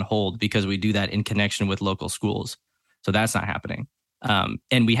is on hold because we do that in connection with local schools. So that's not happening.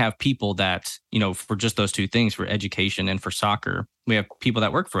 And we have people that, for just those two things, for education and for soccer, we have people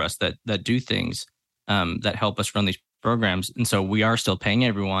that work for us that do things that help us run these programs. And so we are still paying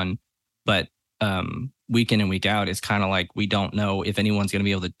everyone, but week in and week out, it's kind of like we don't know if anyone's going to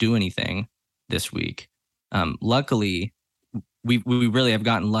be able to do anything this week. Luckily, we really have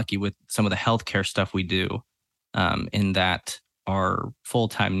gotten lucky with some of the healthcare stuff we do, in that our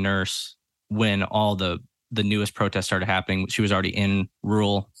full-time nurse, when all the newest protests started happening, she was already in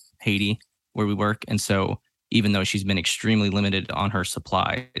rural Haiti where we work. And so even though she's been extremely limited on her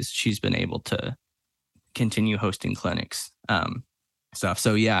supplies, she's been able to continue hosting clinics, stuff.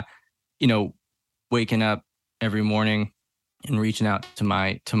 So yeah, waking up every morning and reaching out to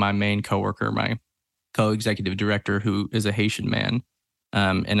my main coworker, my co-executive director, who is a Haitian man,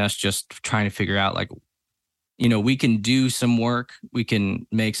 and us just trying to figure out, like, we can do some work, we can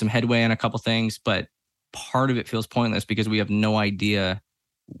make some headway on a couple things, but part of it feels pointless because we have no idea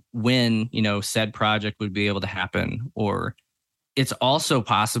when, said project would be able to happen. Or it's also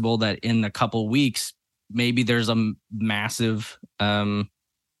possible that in a couple weeks, maybe there's a massive,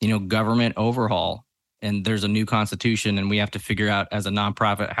 government overhaul and there's a new constitution, and we have to figure out as a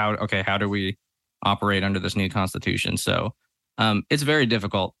nonprofit how do we operate under this new constitution. So it's very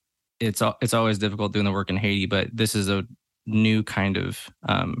difficult. It's always difficult doing the work in Haiti, but this is a new kind of,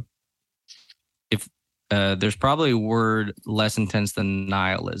 there's probably a word less intense than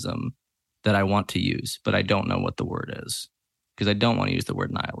nihilism that I want to use, but I don't know what the word is because I don't want to use the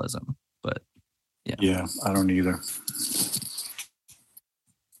word nihilism. But yeah. Yeah, I don't either.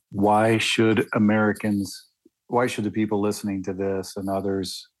 Why should the people listening to this and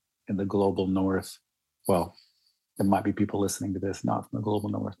others in the global north, well, there might be people listening to this not from the global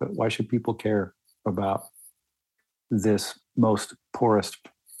north, but why should people care about this most poorest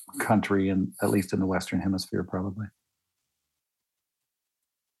country, at least in the Western Hemisphere, probably?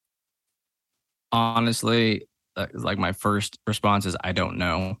 Honestly, like my first response is I don't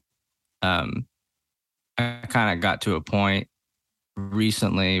know. I kind of got to a point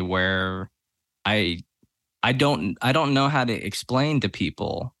recently where I don't know how to explain to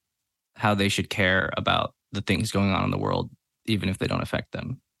people how they should care about the things going on in the world, even if they don't affect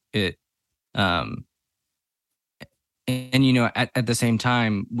them. At the same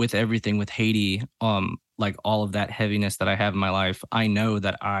time, with everything with Haiti, like all of that heaviness that I have in my life, I know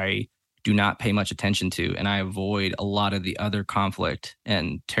that I do not pay much attention to, and I avoid a lot of the other conflict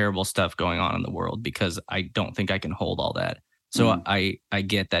and terrible stuff going on in the world because I don't think I can hold all that. So I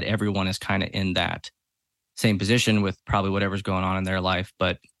get that everyone is kind of in that same position with probably whatever's going on in their life,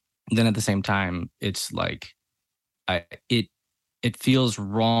 but then at the same time, it's like it feels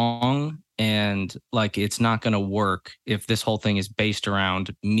wrong, and like it's not going to work if this whole thing is based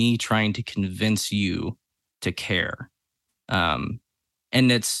around me trying to convince you to care. And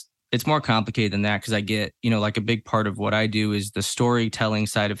it's more complicated than that because I get, like a big part of what I do is the storytelling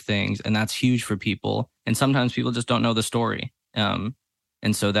side of things, and that's huge for people. And sometimes people just don't know the story. And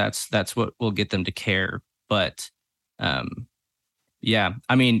so that's what will get them to care. But yeah,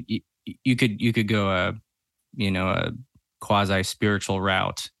 I mean, you could go a quasi spiritual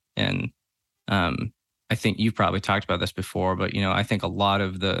route, and I think you've probably talked about this before, but I think a lot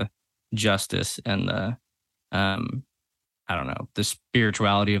of the justice and the I don't know, the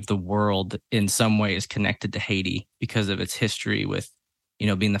spirituality of the world in some way is connected to Haiti because of its history with,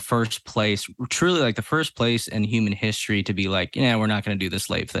 being the first place, truly like the first place in human history to be like, we're not going to do the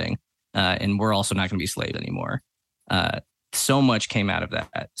slave thing. And we're also not going to be slaves anymore. So much came out of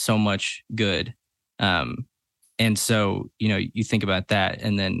that, so much good. And so, you think about that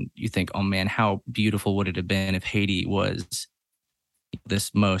and then you think, oh man, how beautiful would it have been if Haiti was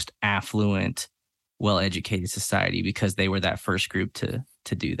this most affluent, well-educated society because they were that first group to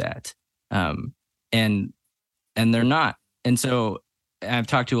do that. And they're not. And so I've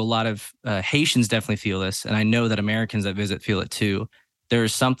talked to a lot of Haitians definitely feel this. And I know that Americans that visit feel it too.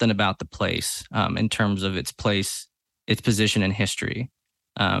 There's something about the place in terms of its place, its position in history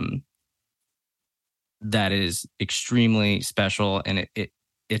that is extremely special. And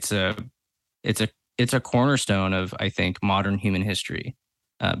it's a cornerstone of, I think, modern human history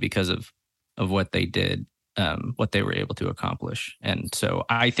because of what they did, what they were able to accomplish. And so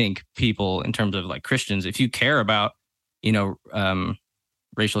I think people, in terms of like Christians, if you care about,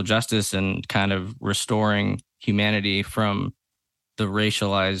 racial justice and kind of restoring humanity from the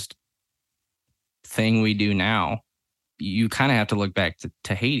racialized thing we do now, you kind of have to look back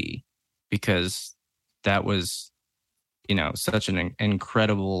to Haiti, because that was, such an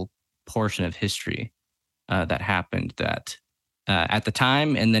incredible portion of history that happened that at the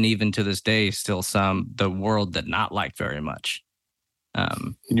time, and then even to this day, still the world did not like very much.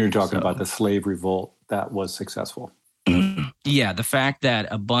 And you're talking about the slave revolt that was successful. Yeah, the fact that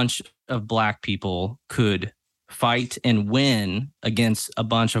a bunch of Black people could fight and win against a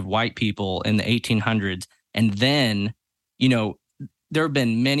bunch of white people in the 1800s, and then, there have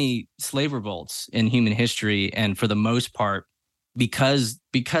been many slave revolts in human history, and for the most part, because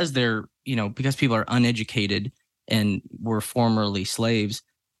they're because people are uneducated and were formerly slaves,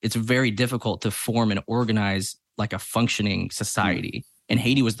 it's very difficult to form and organize like a functioning society. And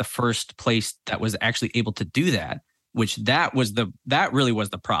Haiti was the first place that was actually able to do that, which that really was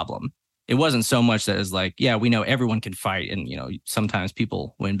the problem. It wasn't so much that it's like, yeah, we know everyone can fight and, sometimes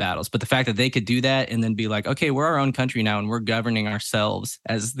people win battles, but the fact that they could do that and then be like, okay, we're our own country now and we're governing ourselves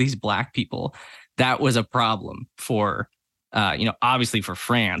as these Black people, that was a problem for obviously for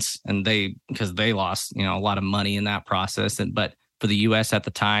France, and because they lost, a lot of money in that process. But for the U.S. at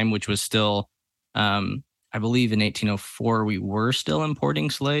the time, which was still, I believe in 1804, we were still importing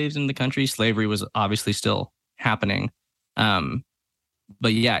slaves in the country. Slavery was obviously still happening.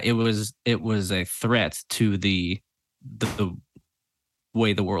 But yeah, it was a threat to the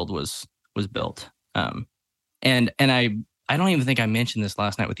way the world was built. And I don't even think I mentioned this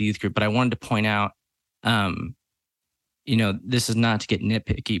last night with the youth group, but I wanted to point out, this is not to get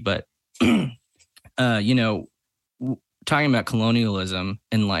nitpicky, but, talking about colonialism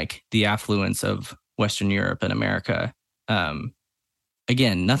and like the affluence of Western Europe and America,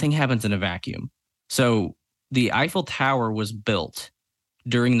 again, nothing happens in a vacuum. So the Eiffel Tower was built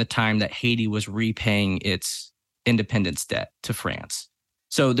during the time that Haiti was repaying its independence debt to France.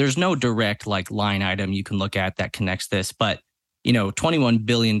 So there's no direct like line item you can look at that connects this, but $21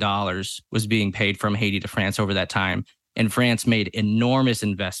 billion was being paid from Haiti to France over that time. And France made enormous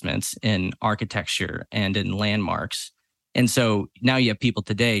investments in architecture and in landmarks. And so now you have people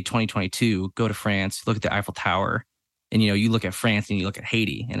today, 2022, go to France, look at the Eiffel Tower, and you look at France and you look at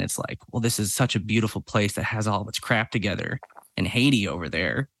Haiti, and it's like, well, this is such a beautiful place that has all of its crap together, and Haiti over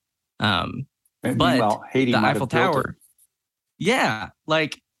there. But Haiti, the Eiffel Tower, yeah,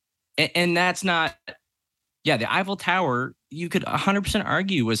 like, and that's not, yeah, the Eiffel Tower, you could 100%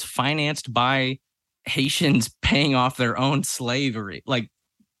 argue was financed by Haitians paying off their own slavery, like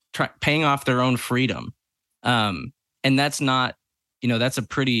paying off their own freedom. And that's not, that's a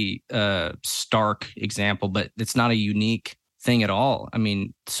pretty stark example, but it's not a unique thing at all. I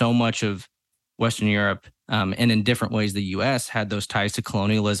mean, so much of Western Europe and in different ways, the U.S. had those ties to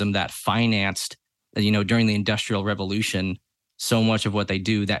colonialism that financed, during the Industrial Revolution, so much of what they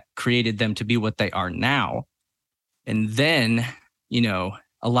do that created them to be what they are now. And then,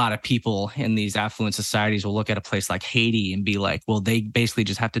 a lot of people in these affluent societies will look at a place like Haiti and be like, well, they basically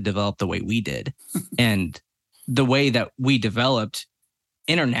just have to develop the way we did. And the way that we developed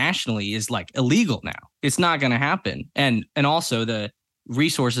internationally is like illegal now. It's not going to happen. And also the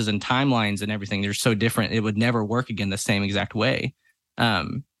resources and timelines and everything, they're so different. It would never work again the same exact way.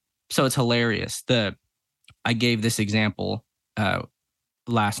 So it's hilarious. I gave this example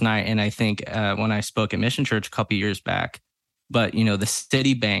last night, and I think when I spoke at Mission Church a couple years back, but the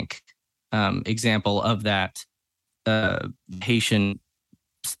Citibank example of that Haitian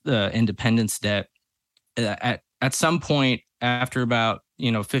independence debt. At some point after about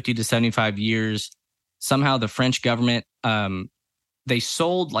 50 to 75 years, somehow the French government they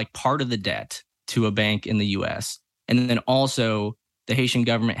sold like part of the debt to a bank in the U.S. And then also the Haitian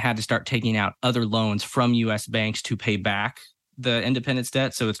government had to start taking out other loans from U.S. banks to pay back the independence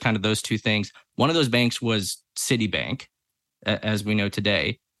debt. So it's kind of those two things. One of those banks was Citibank, as we know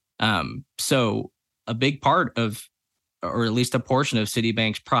today. So a big part of, or at least a portion of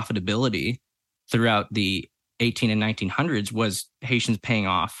Citibank's profitability throughout the 18 and 1900s was Haitians paying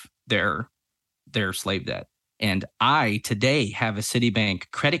off their slave debt. And I today have a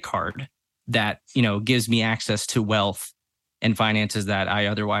Citibank credit card that, gives me access to wealth and finances that I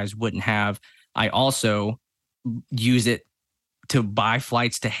otherwise wouldn't have. I also use it to buy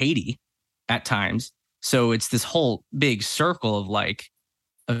flights to Haiti at times. So it's this whole big circle of like,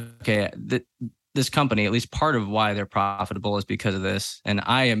 okay, this company, at least part of why they're profitable is because of this. And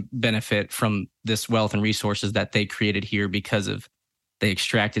I benefit from this wealth and resources that they created here because of they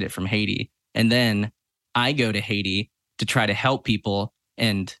extracted it from Haiti. And then I go to Haiti to try to help people.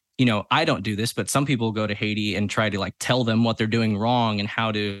 And, I don't do this, but some people go to Haiti and try to like tell them what they're doing wrong and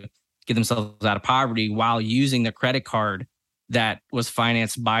how to get themselves out of poverty while using the credit card that was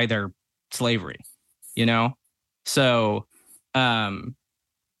financed by their slavery, So, yeah,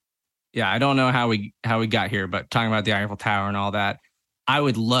 I don't know how we got here, but talking about the Eiffel Tower and all that, I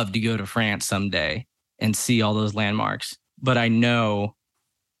would love to go to France someday and see all those landmarks. But I know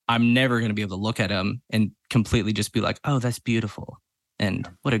I'm never going to be able to look at them and completely just be like, oh, that's beautiful. And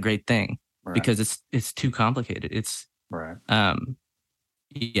what a great thing, right. Because it's too complicated. It's right.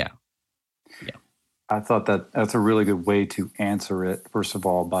 Yeah. I thought that's a really good way to answer it. First of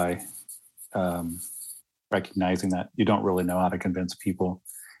all, by recognizing that you don't really know how to convince people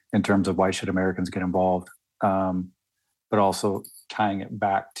in terms of why should Americans get involved, but also tying it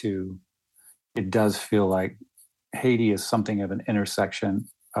back to, it does feel like Haiti is something of an intersection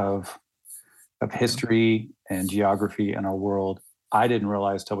of history and geography in our world. I didn't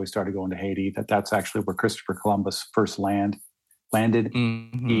realize till we started going to Haiti that that's actually where Christopher Columbus first landed.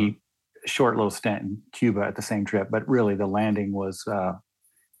 Mm-hmm. He short little stint in Cuba at the same trip, but really the landing was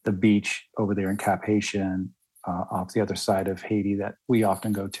the beach over there in Cap Haitian off the other side of Haiti that we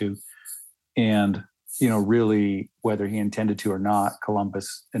often go to. And, really, whether he intended to or not,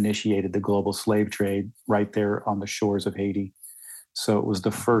 Columbus initiated the global slave trade right there on the shores of Haiti. So it was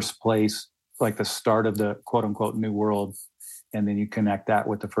the first place, like the start of the quote unquote New World. And then you connect that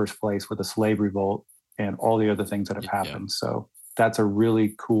with the first place with the slave revolt and all the other things that have happened. Yeah. So that's a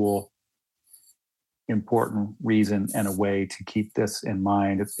really cool, important reason and a way to keep this in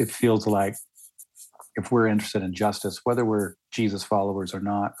mind. It feels like if we're interested in justice, whether we're Jesus followers or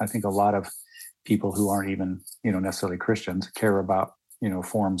not, I think a lot of people who aren't even, necessarily Christians care about,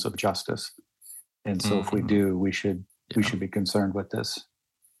 forms of justice. And so if we do, we should be concerned with this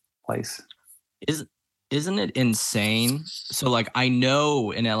place. Isn't it insane? So like, I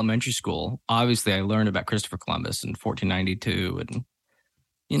know in elementary school, obviously I learned about Christopher Columbus in 1492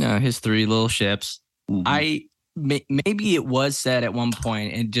 and, his three little ships. Mm-hmm. Maybe it was said at one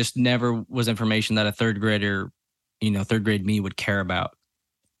point and just never was information that a third grade me would care about.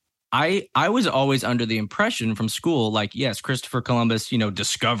 I was always under the impression from school, like, yes, Christopher Columbus,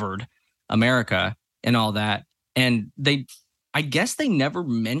 discovered America and all that. And I guess they never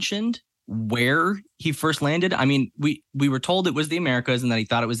mentioned where he first landed. I mean, we were told it was the Americas and that he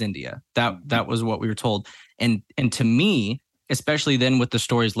thought it was India. That was what we were told. And to me, especially then with the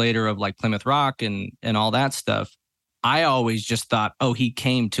stories later of like Plymouth Rock and all that stuff, I always just thought, oh, he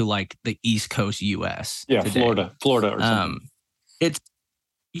came to like the East Coast U.S. Yeah, today. Florida or something.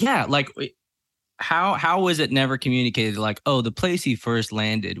 How was it never communicated? Like, oh, the place he first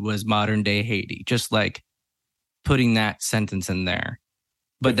landed was modern day Haiti. Just like putting that sentence in there.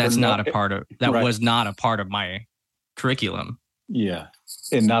 But that's not a part of that. Right. Was not a part of my curriculum. Yeah,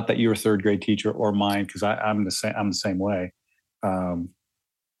 and not that you're a third grade teacher or mine, because I'm the same way.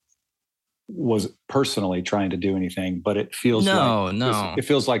 Was personally trying to do anything, but it feels it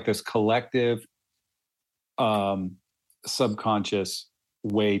feels like this collective, subconscious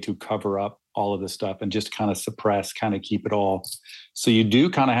way to cover up all of this stuff and just kind of suppress, kind of keep it all. So you do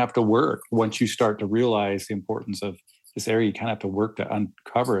kind of have to work once you start to realize the importance of this area. You kind of have to work to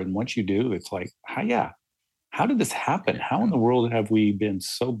uncover it. And once you do, it's like, how did this happen? How in the world have we been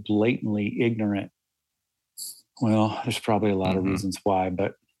so blatantly ignorant? Well, there's probably a lot of reasons why,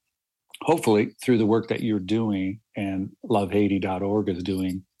 but hopefully through the work that you're doing and lovehaiti.org is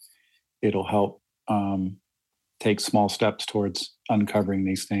doing, it'll help take small steps towards uncovering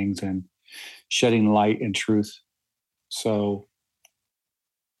these things and shedding light and truth. So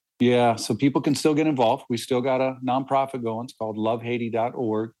yeah, so people can still get involved. We still got a nonprofit going. It's called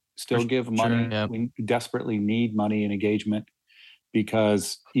lovehaiti.org. Still give money. Sure, yep. We desperately need money and engagement,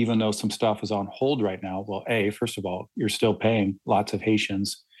 because even though some stuff is on hold right now, well, first of all, you're still paying lots of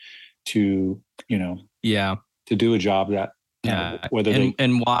Haitians to, to do a job that, whether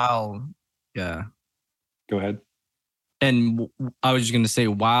and while, yeah, go ahead. And I was just going to say,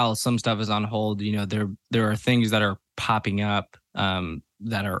 while some stuff is on hold, there are things that are popping up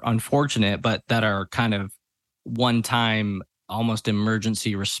that are unfortunate, but that are kind of one-time, almost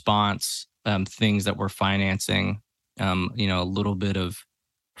emergency response things that we're financing. A little bit of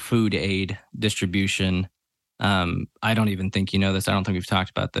food aid distribution. I don't even think you know this. I don't think we've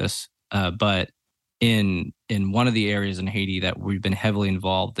talked about this, but in one of the areas in Haiti that we've been heavily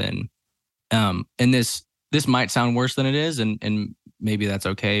involved in, and this might sound worse than it is, and maybe that's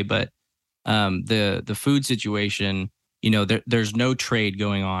okay, but the food situation, there's no trade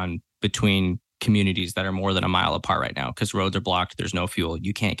going on between communities that are more than a mile apart right now because roads are blocked. There's no fuel.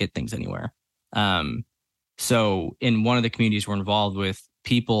 You can't get things anywhere. So in one of the communities we're involved with,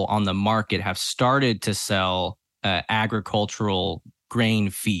 people on the market have started to sell agricultural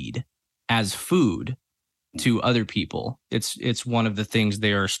grain feed as food to other people. It's one of the things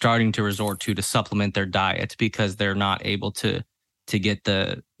they are starting to resort to supplement their diet because they're not able to get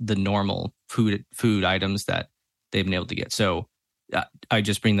the normal food items that they've been able to get. So I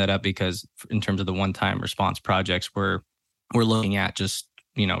just bring that up because in terms of the one-time response projects, we're looking at just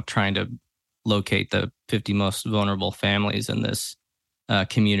trying to locate the 50 most vulnerable families in this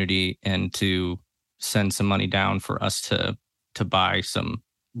community and to send some money down for us to buy some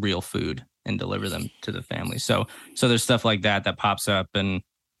real food and deliver them to the family. So there's stuff like that pops up, and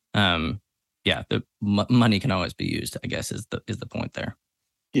the money can always be used, I guess, is the point there.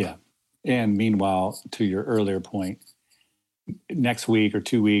 Yeah. And meanwhile, to your earlier point, next week or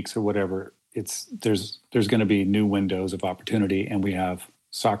 2 weeks or whatever, there's going to be new windows of opportunity, and we have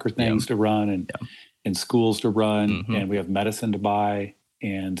soccer things to run and schools to run, and we have medicine to buy,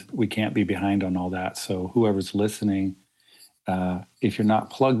 and we can't be behind on all that. So whoever's listening, if you're not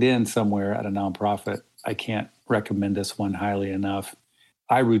plugged in somewhere at a nonprofit, I can't recommend this one highly enough.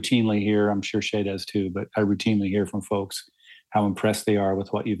 I routinely hear, I'm sure Shay does too, but I routinely hear from folks how impressed they are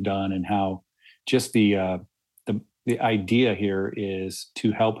with what you've done, and how just the idea here is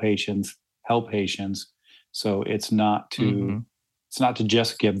to help Haitians. So it's not to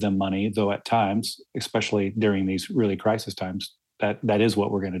just give them money, though at times, especially during these really crisis times, that is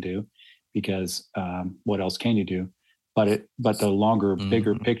what we're going to do, because what else can you do? But the longer,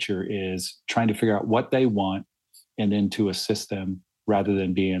 bigger picture is trying to figure out what they want and then to assist them, rather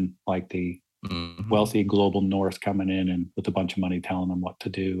than being like the wealthy global north coming in and with a bunch of money telling them what to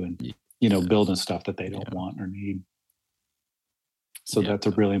do and, building stuff that they don't want or need. So that's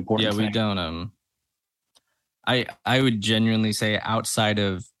a really important thing. We don't, I would genuinely say, outside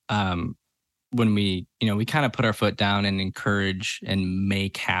of when we kind of put our foot down and encourage and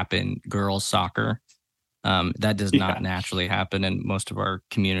make happen girls soccer, that does not naturally happen in most of our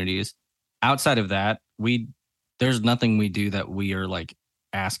communities. Outside of that, there's nothing we do that we are like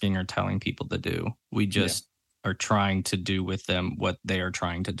asking or telling people to do. We just are trying to do with them what they are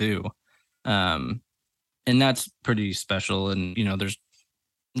trying to do. And that's pretty special. And, there's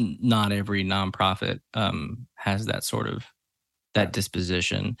not every nonprofit has that sort of that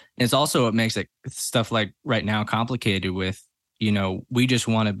disposition. And it's also what makes it stuff like right now complicated with, we just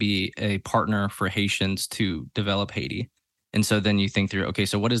want to be a partner for Haitians to develop Haiti. And so then you think through, okay,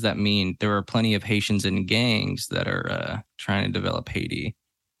 so what does that mean? There are plenty of Haitians in gangs that are trying to develop Haiti,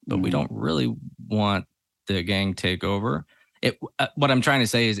 but we don't really want the gang takeover. What I'm trying to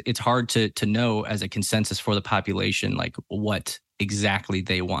say is it's hard to know as a consensus for the population, like what exactly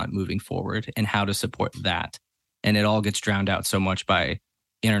they want moving forward and how to support that. And it all gets drowned out so much by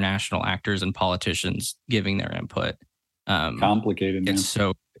international actors and politicians giving their input. Complicated. Man. It's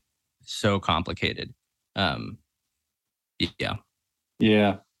so complicated.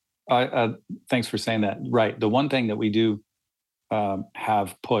 Yeah. Thanks for saying that. Right. The one thing that we do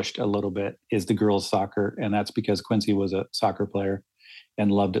have pushed a little bit is the girls' soccer, and that's because Quincy was a soccer player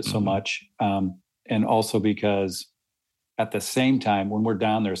and loved it so much, and also because at the same time, when we're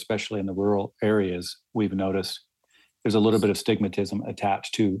down there, especially in the rural areas, we've noticed there's a little bit of stigmatism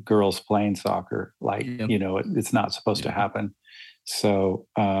attached to girls playing soccer. Like, it's not supposed to happen. So,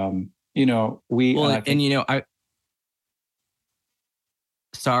 I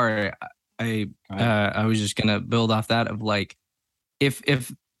was just going to build off that of like,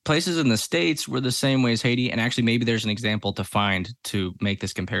 if places in the States were the same way as Haiti, and actually maybe there's an example to find to make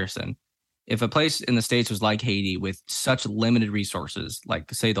this comparison. if a place in the States was like Haiti with such limited resources,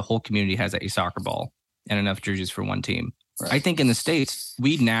 like say the whole community has a soccer ball and enough jerseys for one team, right. I think in the States,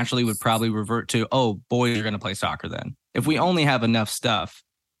 we naturally would probably revert to, oh, boys are going to play soccer then. If we only have enough stuff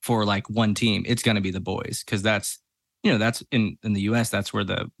for like one team, it's going to be the boys, because that's, that's in the US, that's where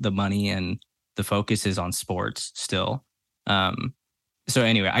the money and the focus is on sports still. So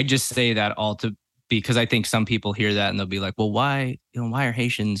anyway, I just say that all to, because I think some people hear that and they'll be like, well, why are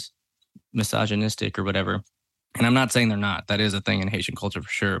Haitians misogynistic or whatever? And I'm not saying they're not. That is a thing in Haitian culture for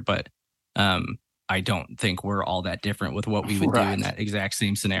sure. But I don't think we're all that different with what we would do in that exact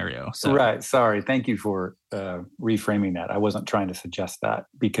same scenario. So. Right. Sorry. Thank you for reframing that. I wasn't trying to suggest that,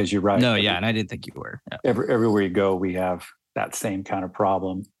 because you're right. No, yeah. And I didn't think you were. Yeah. Everywhere you go, we have that same kind of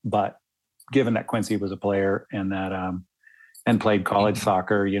problem. But given that Quincy was a player and that and played college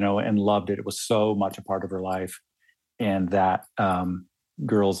soccer, and loved it. It was so much a part of her life. And that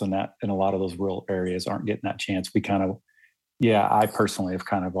girls in a lot of those rural areas aren't getting that chance. We kind of, I personally have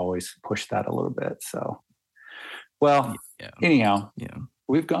kind of always pushed that a little bit. So, well, anyhow,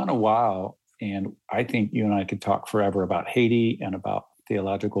 we've gone a while, and I think you and I could talk forever about Haiti and about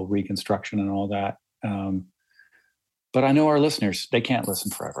theological reconstruction and all that. But I know our listeners, they can't listen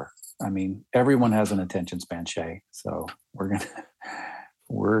forever. I mean, everyone has an attention span, Shay. So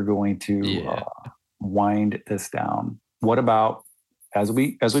we're going to wind this down. What about, as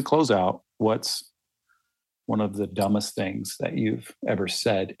we close out, what's one of the dumbest things that you've ever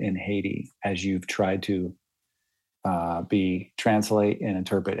said in Haiti as you've tried to translate and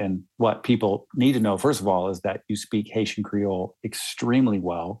interpret? And what people need to know, first of all, is that you speak Haitian Creole extremely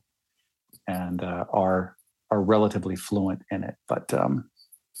well and are relatively fluent in it. But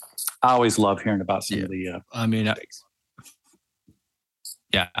I always love hearing about some of the.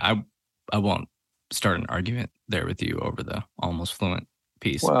 I won't start an argument there with you over the almost fluent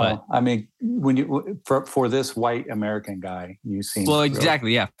piece. Well, but, when you for this white American guy, you seem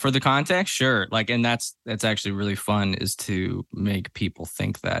exactly, yeah. For the context, sure. Like, and that's actually really fun, is to make people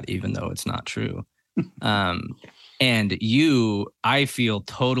think that, even though it's not true. And I feel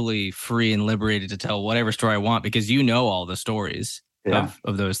totally free and liberated to tell whatever story I want, because you know all the stories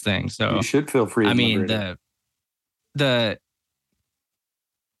of those things. So you should feel free.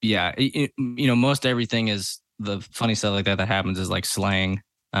 Most everything is the funny stuff like that happens is like slang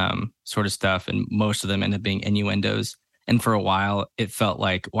sort of stuff, and most of them end up being innuendos. And for a while, it felt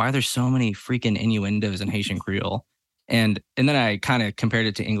like, why are there so many freaking innuendos in Haitian Creole? And then I kind of compared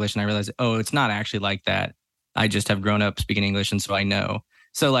it to English, and I realized, oh, it's not actually like that. I just have grown up speaking English, and so I know.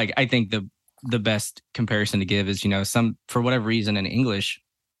 So like, I think the best comparison to give is, for whatever reason in English,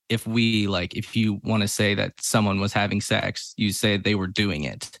 if you want to say that someone was having sex, you say they were doing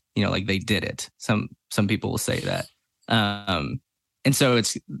it, like they did it. Some people will say that. And so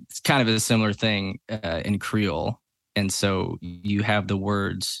it's kind of a similar thing in Creole. And so you have the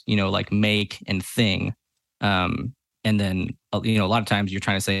words, like make and thing. And then, a lot of times you're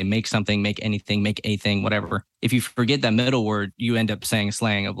trying to say make something, make anything, make a thing, whatever. If you forget that middle word, you end up saying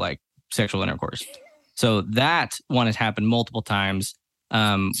slang of like sexual intercourse. So that one has happened multiple times.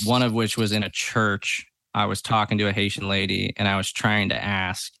 One of which was in a church. I was talking to a Haitian lady, and I was trying to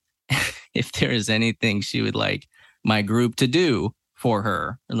ask if there is anything she would like my group to do for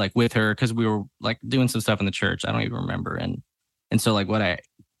her, or like with her, because we were like doing some stuff in the church. I don't even remember. And so like what I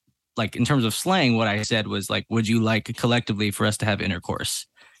like in terms of slang, what I said was like, would you like collectively for us to have intercourse?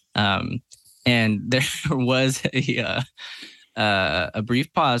 And there was a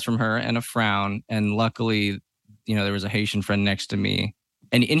brief pause from her and a frown. And luckily, there was a Haitian friend next to me,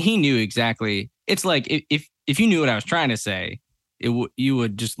 and he knew exactly. It's like if you knew what I was trying to say, you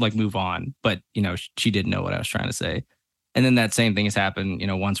would just like move on. But she didn't know what I was trying to say. And then that same thing has happened.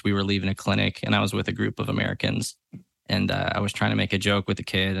 Once we were leaving a clinic, and I was with a group of Americans, and I was trying to make a joke with the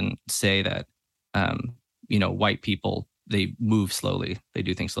kid and say that white people, they move slowly, they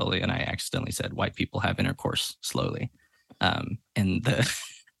do things slowly, and I accidentally said white people have intercourse slowly. And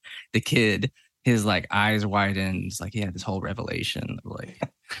the kid, his like eyes widened. It's like, yeah, this whole revelation. Like,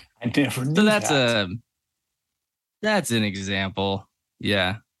 I never knew so that's an example.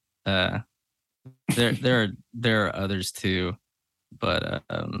 Yeah. There are others too, but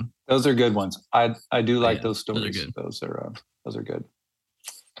those are good ones. I do like those stories. Those are good. Those are good.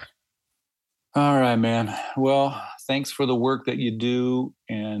 All right, man. Well, thanks for the work that you do,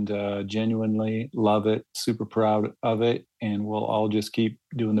 and genuinely love it. Super proud of it, and we'll all just keep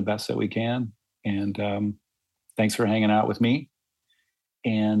doing the best that we can. And thanks for hanging out with me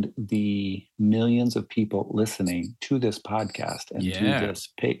and the millions of people listening to this podcast and to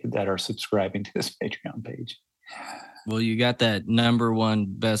this page that are subscribing to this Patreon page. Well, you got that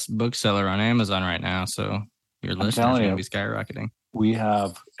 #1 best bookseller on Amazon right now, so your listeners are going to be skyrocketing. We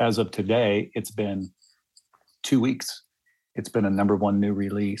have, as of today, it's been 2 weeks. It's been a #1 new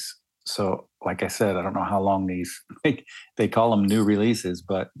release. So, like I said, I don't know how long these, they call them new releases,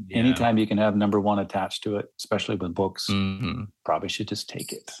 but anytime you can have #1 attached to it, especially with books, probably should just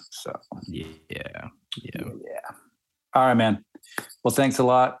take it. So, yeah. All right, man. Well, thanks a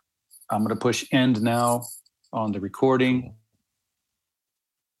lot. I'm going to push end now on the recording.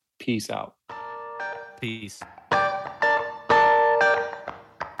 Peace out. Peace.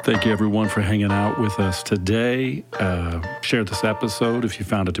 Thank you, everyone, for hanging out with us today. Share this episode if you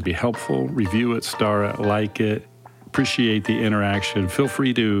found it to be helpful. Review it, star it, like it. Appreciate the interaction. Feel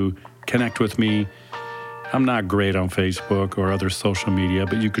free to connect with me. I'm not great on Facebook or other social media,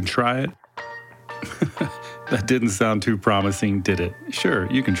 but you can try it. That didn't sound too promising, did it?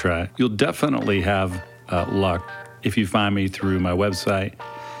 Sure, you can try it. You'll definitely have luck if you find me through my website,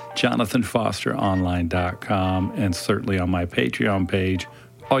 jonathanfosteronline.com, and certainly on my Patreon page.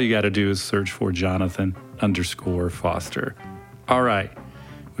 All you got to do is search for Jonathan_Foster. All right,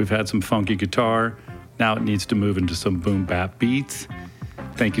 we've had some funky guitar. Now it needs to move into some boom bap beats.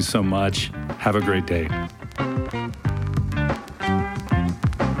 Thank you so much. Have a great day.